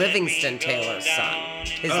 Livingston Taylor's son.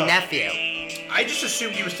 His nephew. I just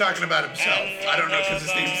assumed he was talking about himself. I don't know because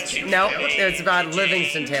his name's James No, Taylor. it's about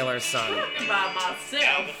Livingston Taylor's son. About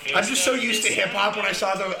myself. I'm just so used to hip hop when I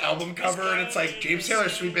saw the album cover and it's like James Taylor,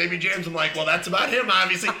 Sweet Baby James. I'm like, well, that's about him,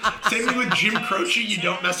 obviously. Same thing with Jim Croce. You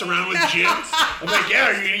don't mess around with Jim. I'm like,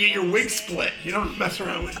 yeah, you're gonna get your wig split. You don't mess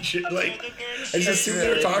around with Jim. Like, I just assumed they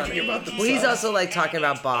were talking about themselves. Well, he's also like talking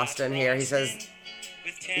about Boston here. He says,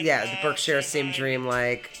 yeah, the Berkshires seem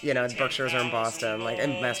dream-like. You know, the Berkshires are in Boston, like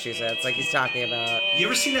in Massachusetts. Like he's talking about. You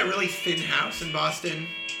ever seen that really thin house in Boston?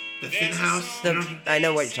 The thin house? I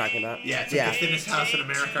know what you're talking about. Yeah, it's like the thinnest house in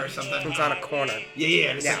America or something. It's on a corner.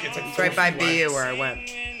 Yeah. It's like It's right by BU where I went.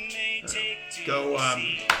 Go, what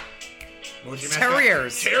was your mascot?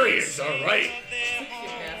 Terriers. Terriers, all right.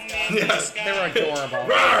 Yes. They were adorable.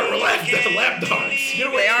 Rawr, we're lap dogs. Get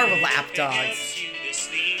away. They are lap dogs.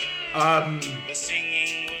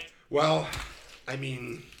 Well, I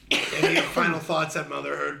mean, any final thoughts on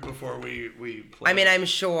motherhood before we play? I mean, I'm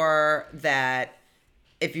sure that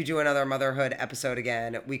if you do another motherhood episode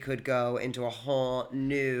again, we could go into a whole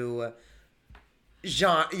new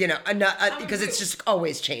genre, you know, because it's just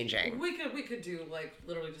always changing. We could do like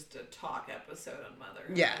literally just a talk episode on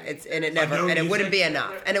motherhood. Yeah, it wouldn't be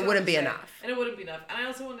enough. And it wouldn't be enough. And I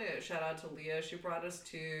also want to shout out to Leah. She brought us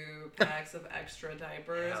 2 packs of extra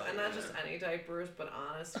diapers, and not just any diapers, but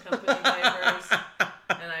Honest Company diapers.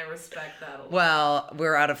 And I respect that a lot. Well,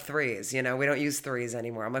 we're out of 3s. You know, we don't use 3s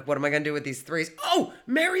anymore. I'm like, what am I gonna do with these 3s? Oh,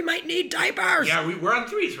 Mary might need diapers. Yeah, we're on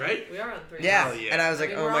 3s, right? We are on 3s. Yeah. And I was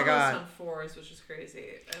like, oh my god. We're almost on 4s, which is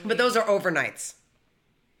crazy. But those are overnights.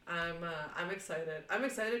 I'm excited. I'm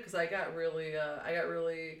excited because I got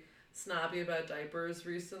really snobby about diapers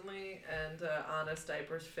recently, and Honest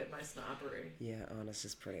diapers fit my snobbery. Yeah, Honest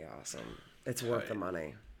is pretty awesome. It's worth the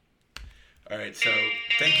money. All right, so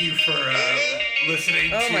thank you for listening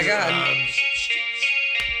to my god.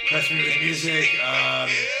 Press Me With Music.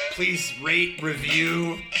 Please rate,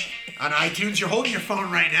 review on iTunes. You're holding your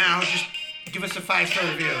phone right now. Just give us a 5-star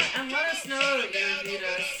review. And let us know that you reviewed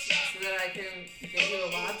us so that I can get you a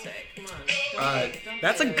latte. Come on.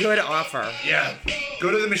 That's a good offer. Yeah.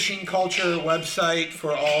 Go to the Machine Culture website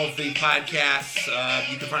for all of the podcasts.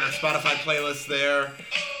 You can find our Spotify playlist there.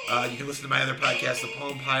 You can listen to my other podcast, The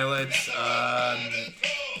Poem Pilots.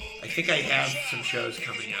 I think I have some shows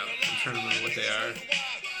coming out. I'm trying to remember what they are.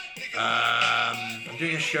 I'm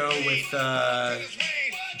doing a show with...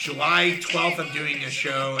 July 12th, I'm doing a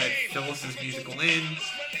show at Phyllis's Musical Inn.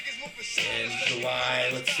 And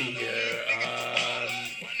let's see here.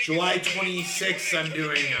 July 26th, I'm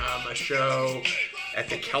doing a show at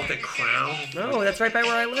the Celtic Crown. Oh, that's right by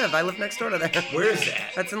where I live. I live next door to there. Where is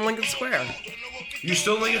that? That's in Lincoln Square. You're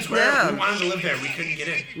still in Lincoln Square? Yeah. We wanted to live there. We couldn't get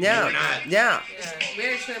in. Yeah. We were not. Yeah.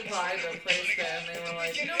 We actually applied to a place there, and they were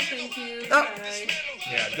like, no, thank you. Oh. Bye.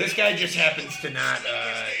 Yeah, this guy just happens to not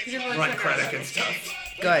run credit and stuff.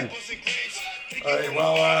 Good. All right,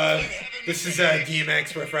 well, this is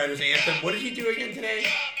DMX, Rough Riders Anthem. What did he do again today?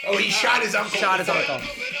 Oh, he shot his uncle.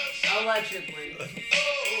 Allegedly.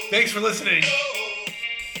 Thanks for listening.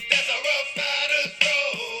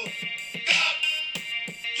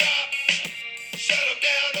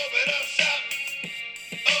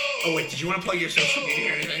 Oh, wait, did you want to plug your social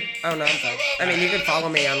media or anything? Oh, no, I'm fine. I mean, you can follow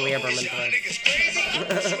me on Leah Berman. Did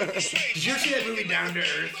you ever see that movie Down to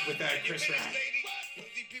Earth with Chris Rock?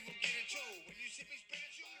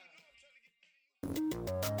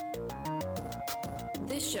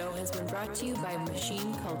 This show has been brought to you by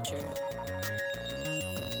Machine Culture.